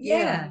 isn't it?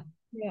 Yeah.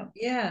 Yeah.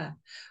 Yeah,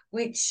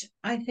 which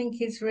I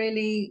think is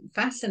really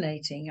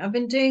fascinating. I've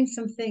been doing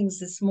some things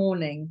this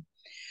morning.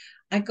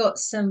 I got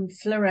some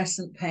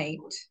fluorescent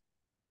paint.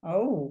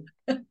 Oh,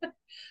 That's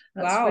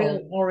wow.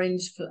 real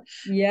orange.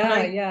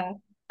 Yeah.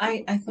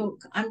 I thought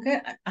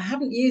I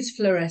haven't used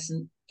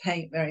fluorescent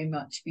paint very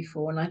much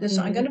before, and I just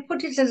I'm going to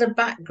put it as a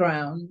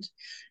background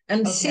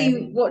and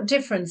see what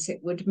difference it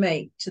would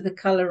make to the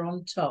color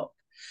on top.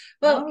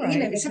 Well,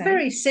 it's a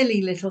very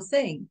silly little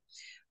thing,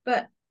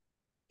 but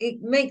it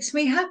makes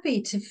me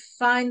happy to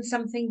find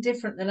something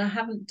different that I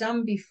haven't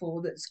done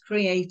before that's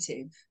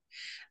creative.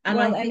 And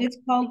and it's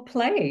called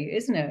play,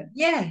 isn't it?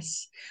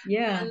 Yes.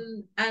 Yeah.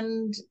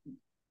 And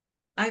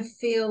I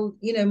feel,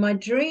 my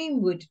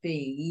dream would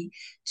be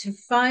to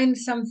find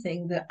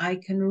something that I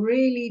can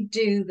really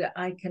do, that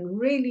I can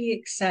really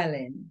excel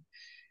in,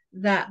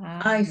 that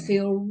I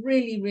feel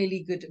really,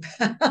 really good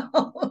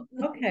about.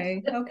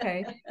 Okay.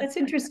 That's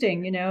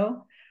interesting,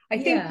 I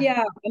think,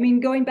 I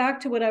mean, going back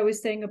to what I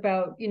was saying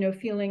about,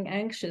 feeling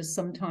anxious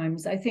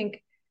sometimes, I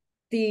think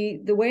the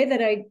way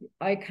that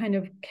I kind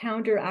of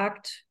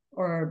counteract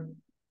or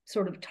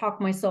sort of talk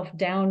myself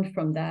down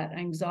from that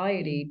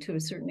anxiety to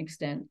a certain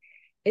extent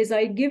is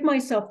I give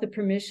myself the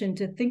permission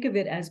to think of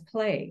it as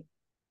play.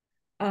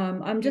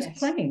 I'm just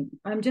playing.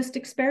 I'm just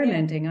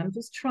experimenting. I'm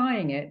just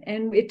trying it.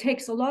 And it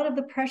takes a lot of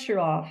the pressure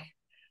off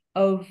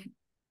of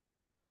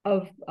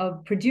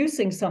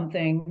producing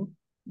something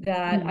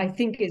that I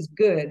think is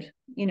good,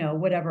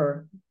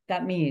 whatever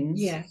that means.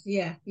 Yeah.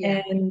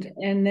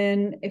 And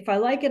then if I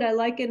like it, I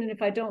like it. And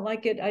if I don't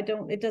like it,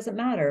 it doesn't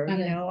matter.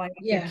 I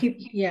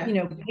keep,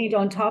 paint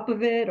on top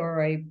of it,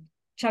 or I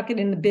chuck it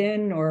in the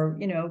bin, or,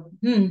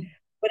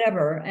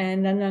 whatever.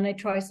 And then I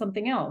try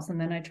something else, and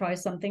then I try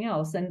something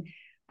else. And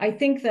I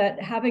think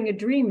that having a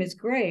dream is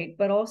great,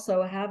 but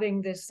also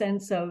having this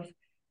sense of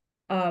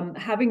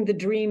having the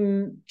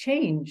dream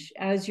change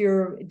as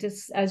you're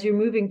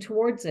moving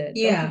towards it.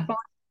 Yeah.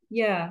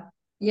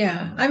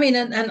 Yeah. I mean,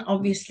 and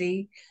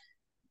obviously,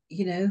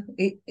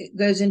 it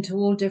goes into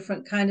all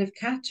different kind of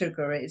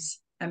categories.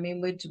 I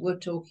mean, we're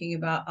talking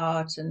about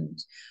art and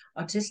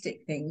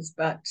artistic things,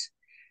 but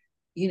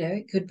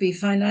it could be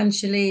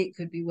financially, it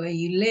could be where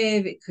you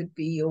live, it could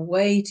be your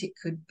weight, it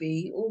could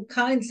be all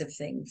kinds of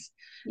things.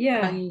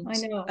 Yeah, and I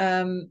know.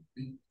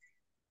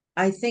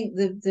 I think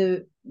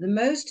the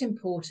most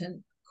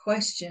important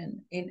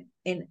question in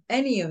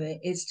any of it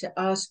is to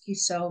ask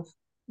yourself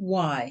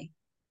why.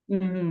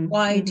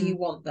 Why do you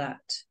want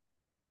that?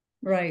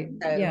 Right.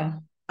 So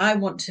I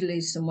want to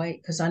lose some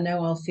weight because I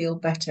know I'll feel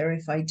better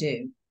if I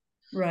do.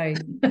 Right.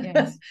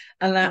 Yes.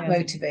 And that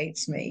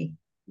motivates me.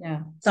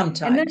 Yeah.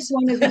 Sometimes. And that's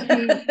one of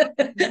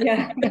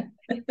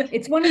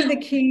the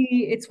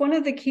key. It's one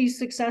of the key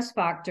success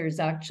factors,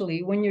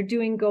 actually, when you're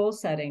doing goal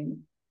setting.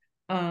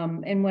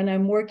 And when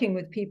I'm working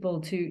with people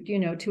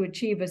to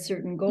achieve a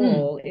certain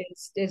goal,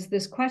 is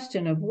this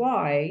question of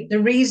why. The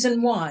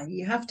reason why.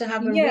 You have to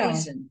have a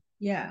reason.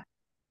 Yeah.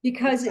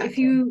 Because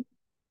exactly.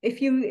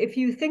 if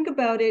you think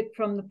about it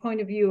from the point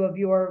of view of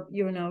your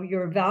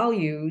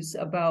values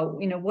about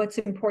what's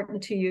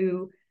important to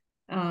you,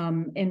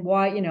 and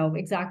why,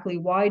 exactly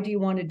why do you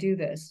want to do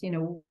this,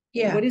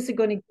 what is it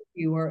going to give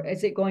you, or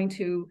is it going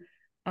to,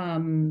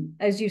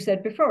 as you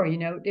said before,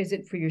 is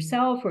it for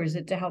yourself, or is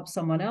it to help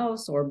someone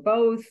else, or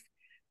both?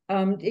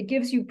 It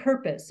gives you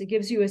purpose. It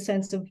gives you a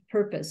sense of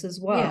purpose as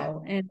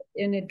well, and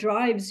it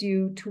drives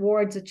you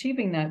towards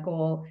achieving that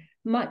goal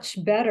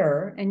much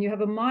better, and you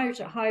have a much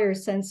higher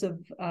sense of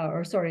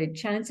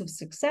chance of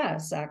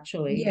success,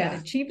 actually, at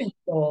achieving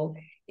the goal,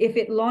 if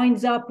it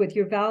lines up with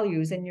your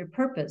values and your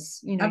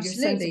purpose, Absolutely. your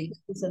sense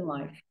of purpose in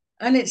life.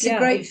 And it's a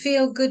great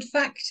feel-good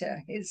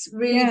factor. It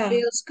really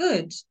feels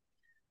good.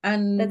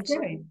 And that's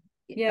right.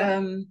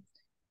 Yeah.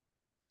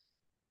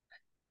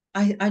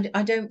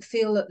 I don't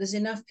feel that there's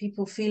enough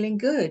people feeling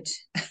good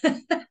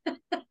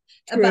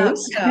about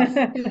stuff.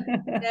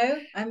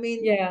 I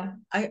mean,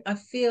 I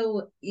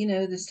feel,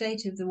 the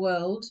state of the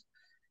world,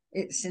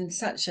 it's in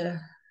such a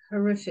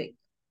horrific,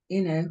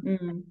 you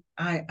know,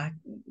 I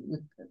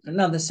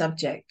another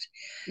subject.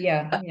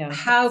 Yeah.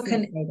 How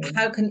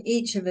can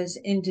each of us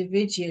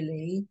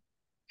individually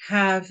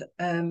have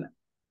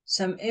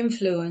some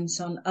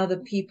influence on other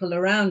people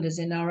around us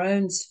in our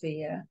own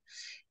sphere,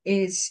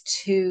 is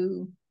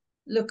to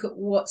look at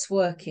what's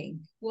working,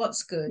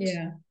 what's good,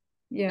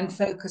 and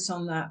focus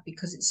on that,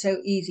 because it's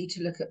so easy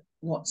to look at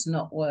what's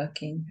not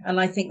working.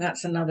 And I think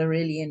that's another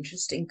really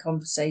interesting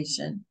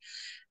conversation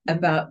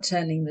about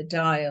turning the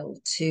dial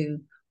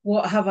to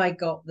what have I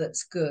got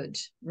that's good,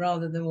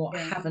 rather than what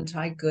haven't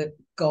I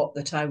got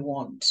that I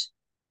want.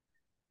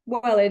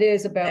 Well, it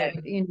is about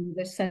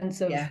the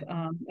sense of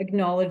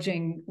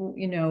acknowledging,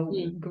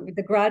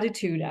 the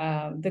gratitude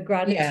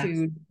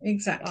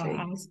exactly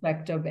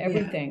aspect of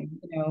everything.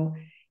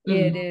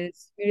 It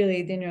is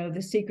really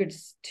the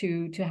secrets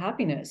to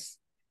happiness,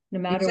 no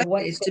matter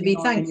what. It's to be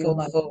thankful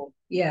for.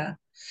 Yeah,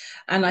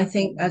 and I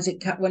think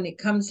when it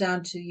comes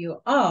down to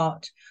your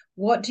art,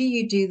 what do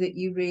you do that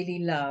you really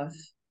love?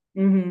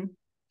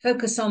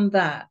 Focus on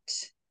that.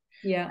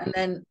 Yeah.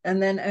 And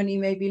then only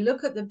maybe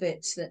look at the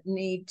bits that you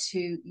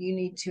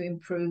need to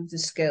improve the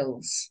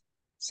skills.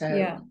 So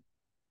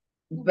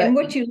and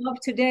what you love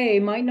today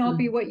might not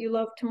be what you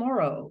love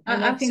tomorrow.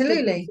 And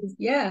absolutely.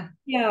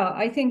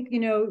 I think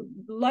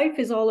life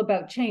is all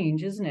about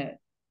change, isn't it?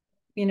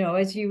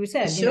 As you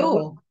said,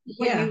 sure.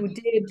 what you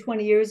did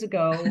 20 years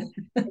ago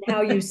and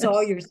how you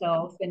saw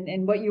yourself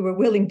and what you were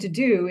willing to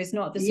do is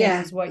not the same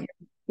as what you're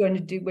going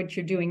to do, what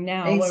you're doing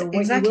now, or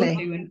what you will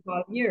do in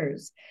 5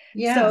 years.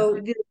 So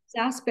this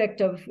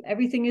aspect of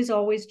everything is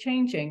always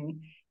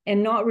changing,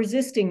 and not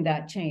resisting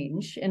that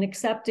change and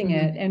accepting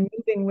it and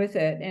moving with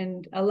it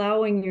and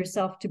allowing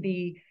yourself to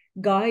be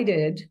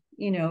guided,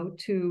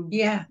 to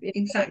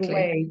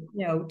way,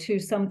 to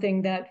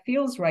something that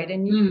feels right.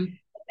 And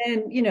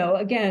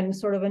again,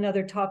 sort of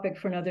another topic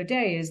for another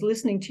day is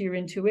listening to your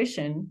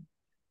intuition,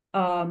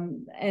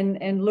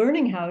 and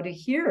learning how to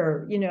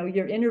hear,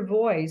 your inner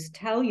voice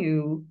tell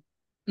you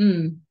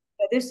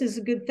that this is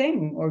a good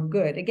thing or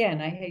good.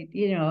 Again, I hate,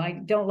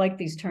 I don't like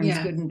these terms,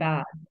 good and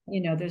bad.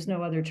 There's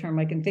no other term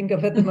I can think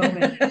of at the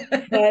moment.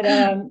 But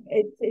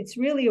it's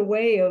really a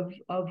way of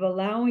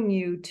allowing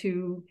you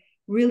to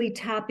really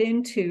tap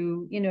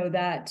into,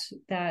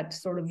 that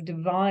sort of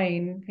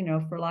divine,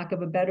 for lack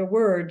of a better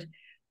word,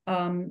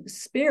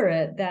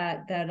 spirit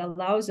that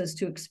allows us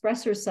to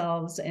express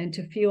ourselves and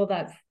to feel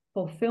that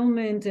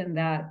fulfillment and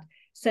that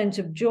sense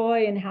of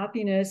joy and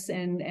happiness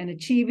and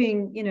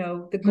achieving,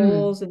 the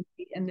goals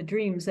and the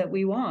dreams that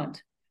we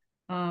want.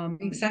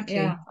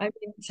 Exactly.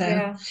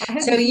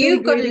 So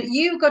you've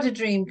got a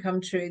dream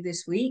come true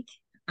this week.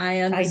 I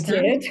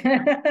understand. I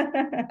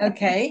did.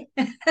 Okay.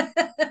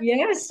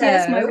 Yes.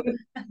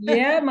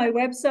 My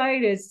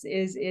website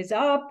is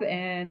up,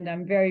 and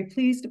I'm very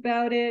pleased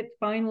about it.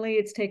 Finally,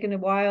 it's taken a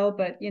while,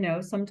 but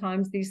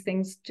sometimes these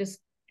things just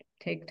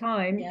take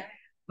time. Yeah.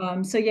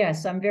 So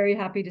yes, I'm very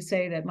happy to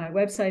say that my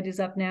website is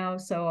up now.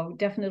 So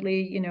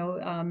definitely,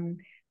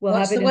 we'll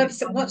have it. What's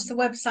the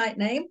website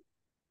name?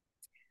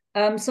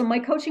 So my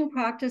coaching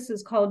practice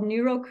is called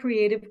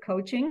Neurocreative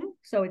Coaching.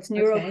 So it's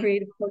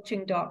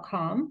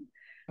neurocreativecoaching.com.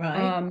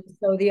 Right.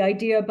 So the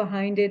idea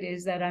behind it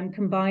is that I'm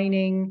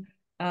combining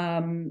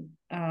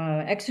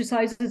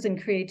exercises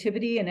and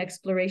creativity and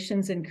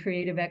explorations in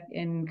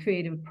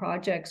creative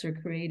projects or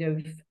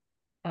creative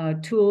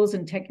tools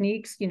and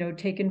techniques,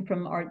 taken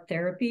from art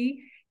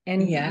therapy,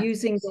 and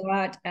using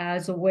that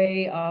as a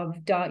way of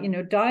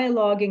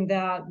dialoguing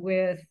that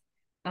with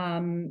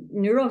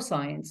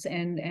neuroscience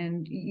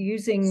and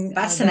using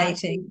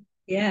fascinating.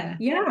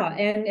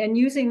 And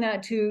using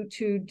that to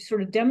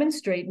sort of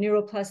demonstrate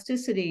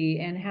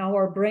neuroplasticity and how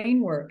our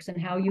brain works and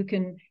how you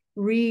can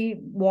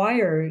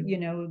rewire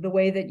the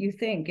way that you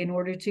think in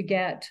order to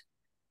get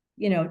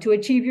to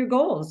achieve your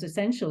goals,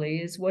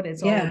 essentially, is what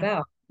it's all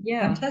about.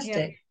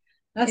 Fantastic.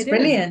 That's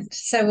brilliant.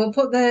 So we'll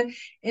put the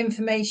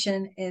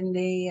information in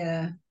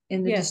the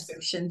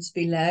descriptions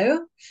below.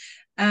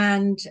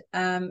 And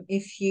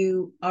if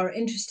you are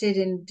interested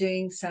in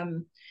doing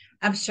some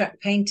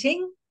abstract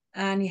painting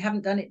and you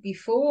haven't done it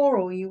before,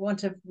 or you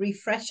want a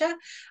refresher,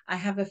 I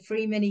have a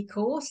free mini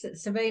course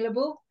that's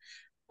available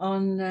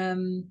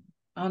on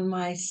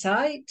my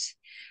site.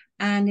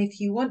 And if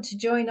you want to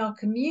join our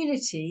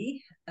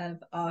community of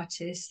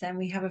artists, then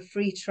we have a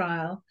free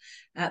trial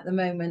at the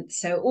moment.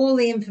 So all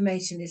the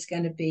information is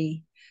going to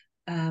be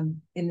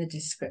in the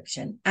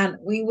description. And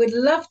we would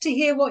love to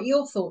hear what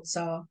your thoughts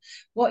are,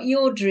 what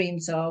your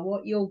dreams are,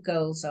 what your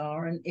goals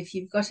are. And if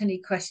you've got any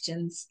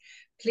questions,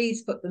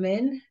 please put them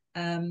in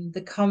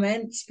the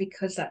comments,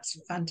 because that's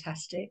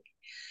fantastic.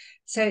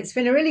 So it's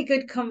been a really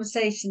good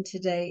conversation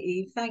today,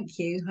 Eve. Thank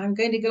you. I'm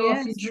going to go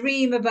off and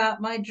dream about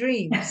my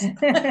dreams.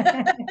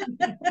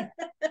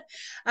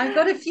 I've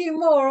got a few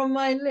more on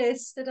my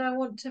list that I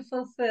want to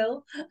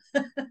fulfill.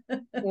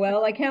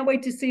 Well, I can't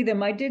wait to see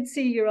them. I did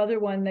see your other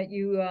one that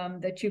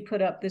you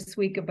put up this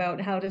week about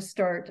how to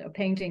start a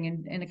painting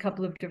in a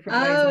couple of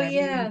different ways. Oh And I really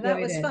yeah, that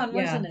enjoyed was it. fun,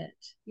 Yeah. wasn't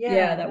it? Yeah,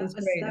 Yeah, that was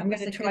great. I'm going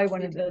to try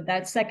one of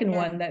that second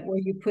one that where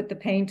you put the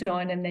paint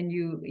on and then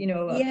you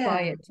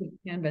apply it to the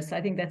canvas.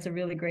 I think that's a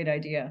really great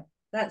idea.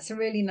 That's a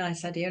really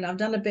nice idea, and I've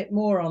done a bit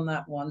more on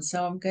that one.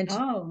 So I'm going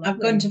Oh,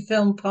 to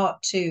film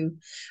part 2.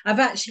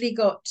 I've actually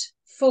got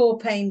 4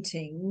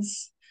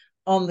 paintings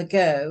on the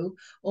go,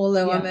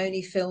 although I'm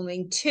only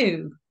filming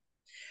 2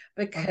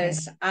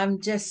 because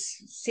I'm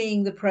just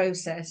seeing the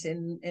process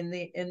in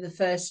the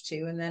first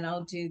 2, and then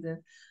I'll do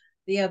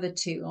the other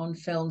 2 on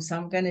film. So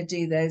I'm going to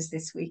do those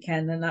this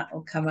weekend, and that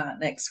will come out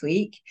next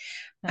week.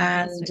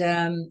 Fantastic.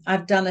 And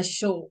I've done a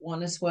short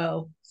one as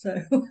well, so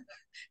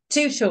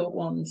 2 short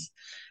ones.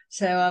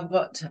 So I've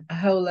got a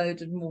whole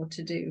load of more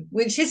to do,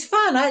 which is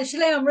fun.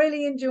 Actually, I'm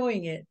really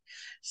enjoying it.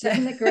 So,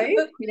 isn't it great?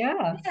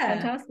 Yeah,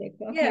 fantastic.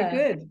 Okay,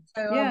 good.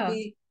 So I'll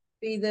be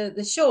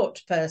the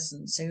short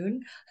person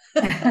soon.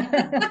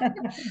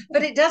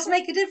 But it does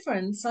make a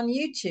difference on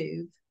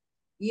YouTube,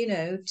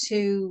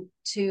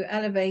 to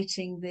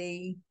elevating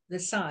the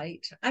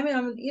site. I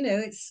mean,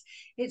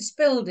 it's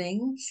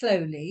building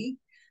slowly,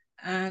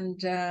 and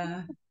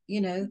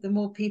the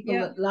more people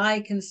that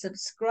like and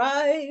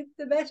subscribe,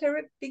 the better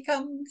it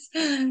becomes.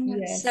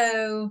 Yes.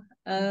 So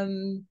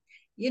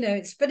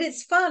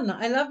it's fun.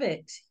 I love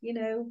it.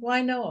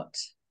 Why not?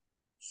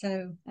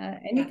 So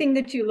anything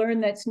that you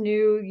learn that's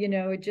new,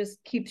 it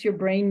just keeps your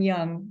brain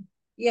young.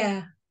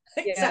 Yeah,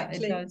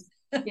 exactly. Yeah, it does.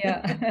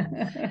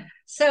 Yeah.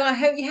 So I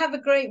hope you have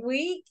a great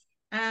week,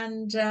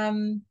 and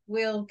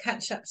we'll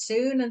catch up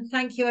soon. And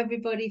thank you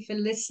everybody for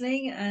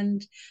listening,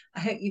 and I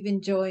hope you've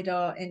enjoyed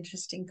our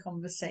interesting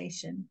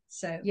conversation.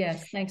 So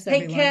yes, thanks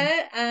everyone. Take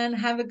care and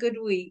have a good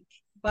week.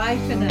 Bye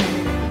for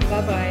now.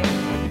 Bye-bye.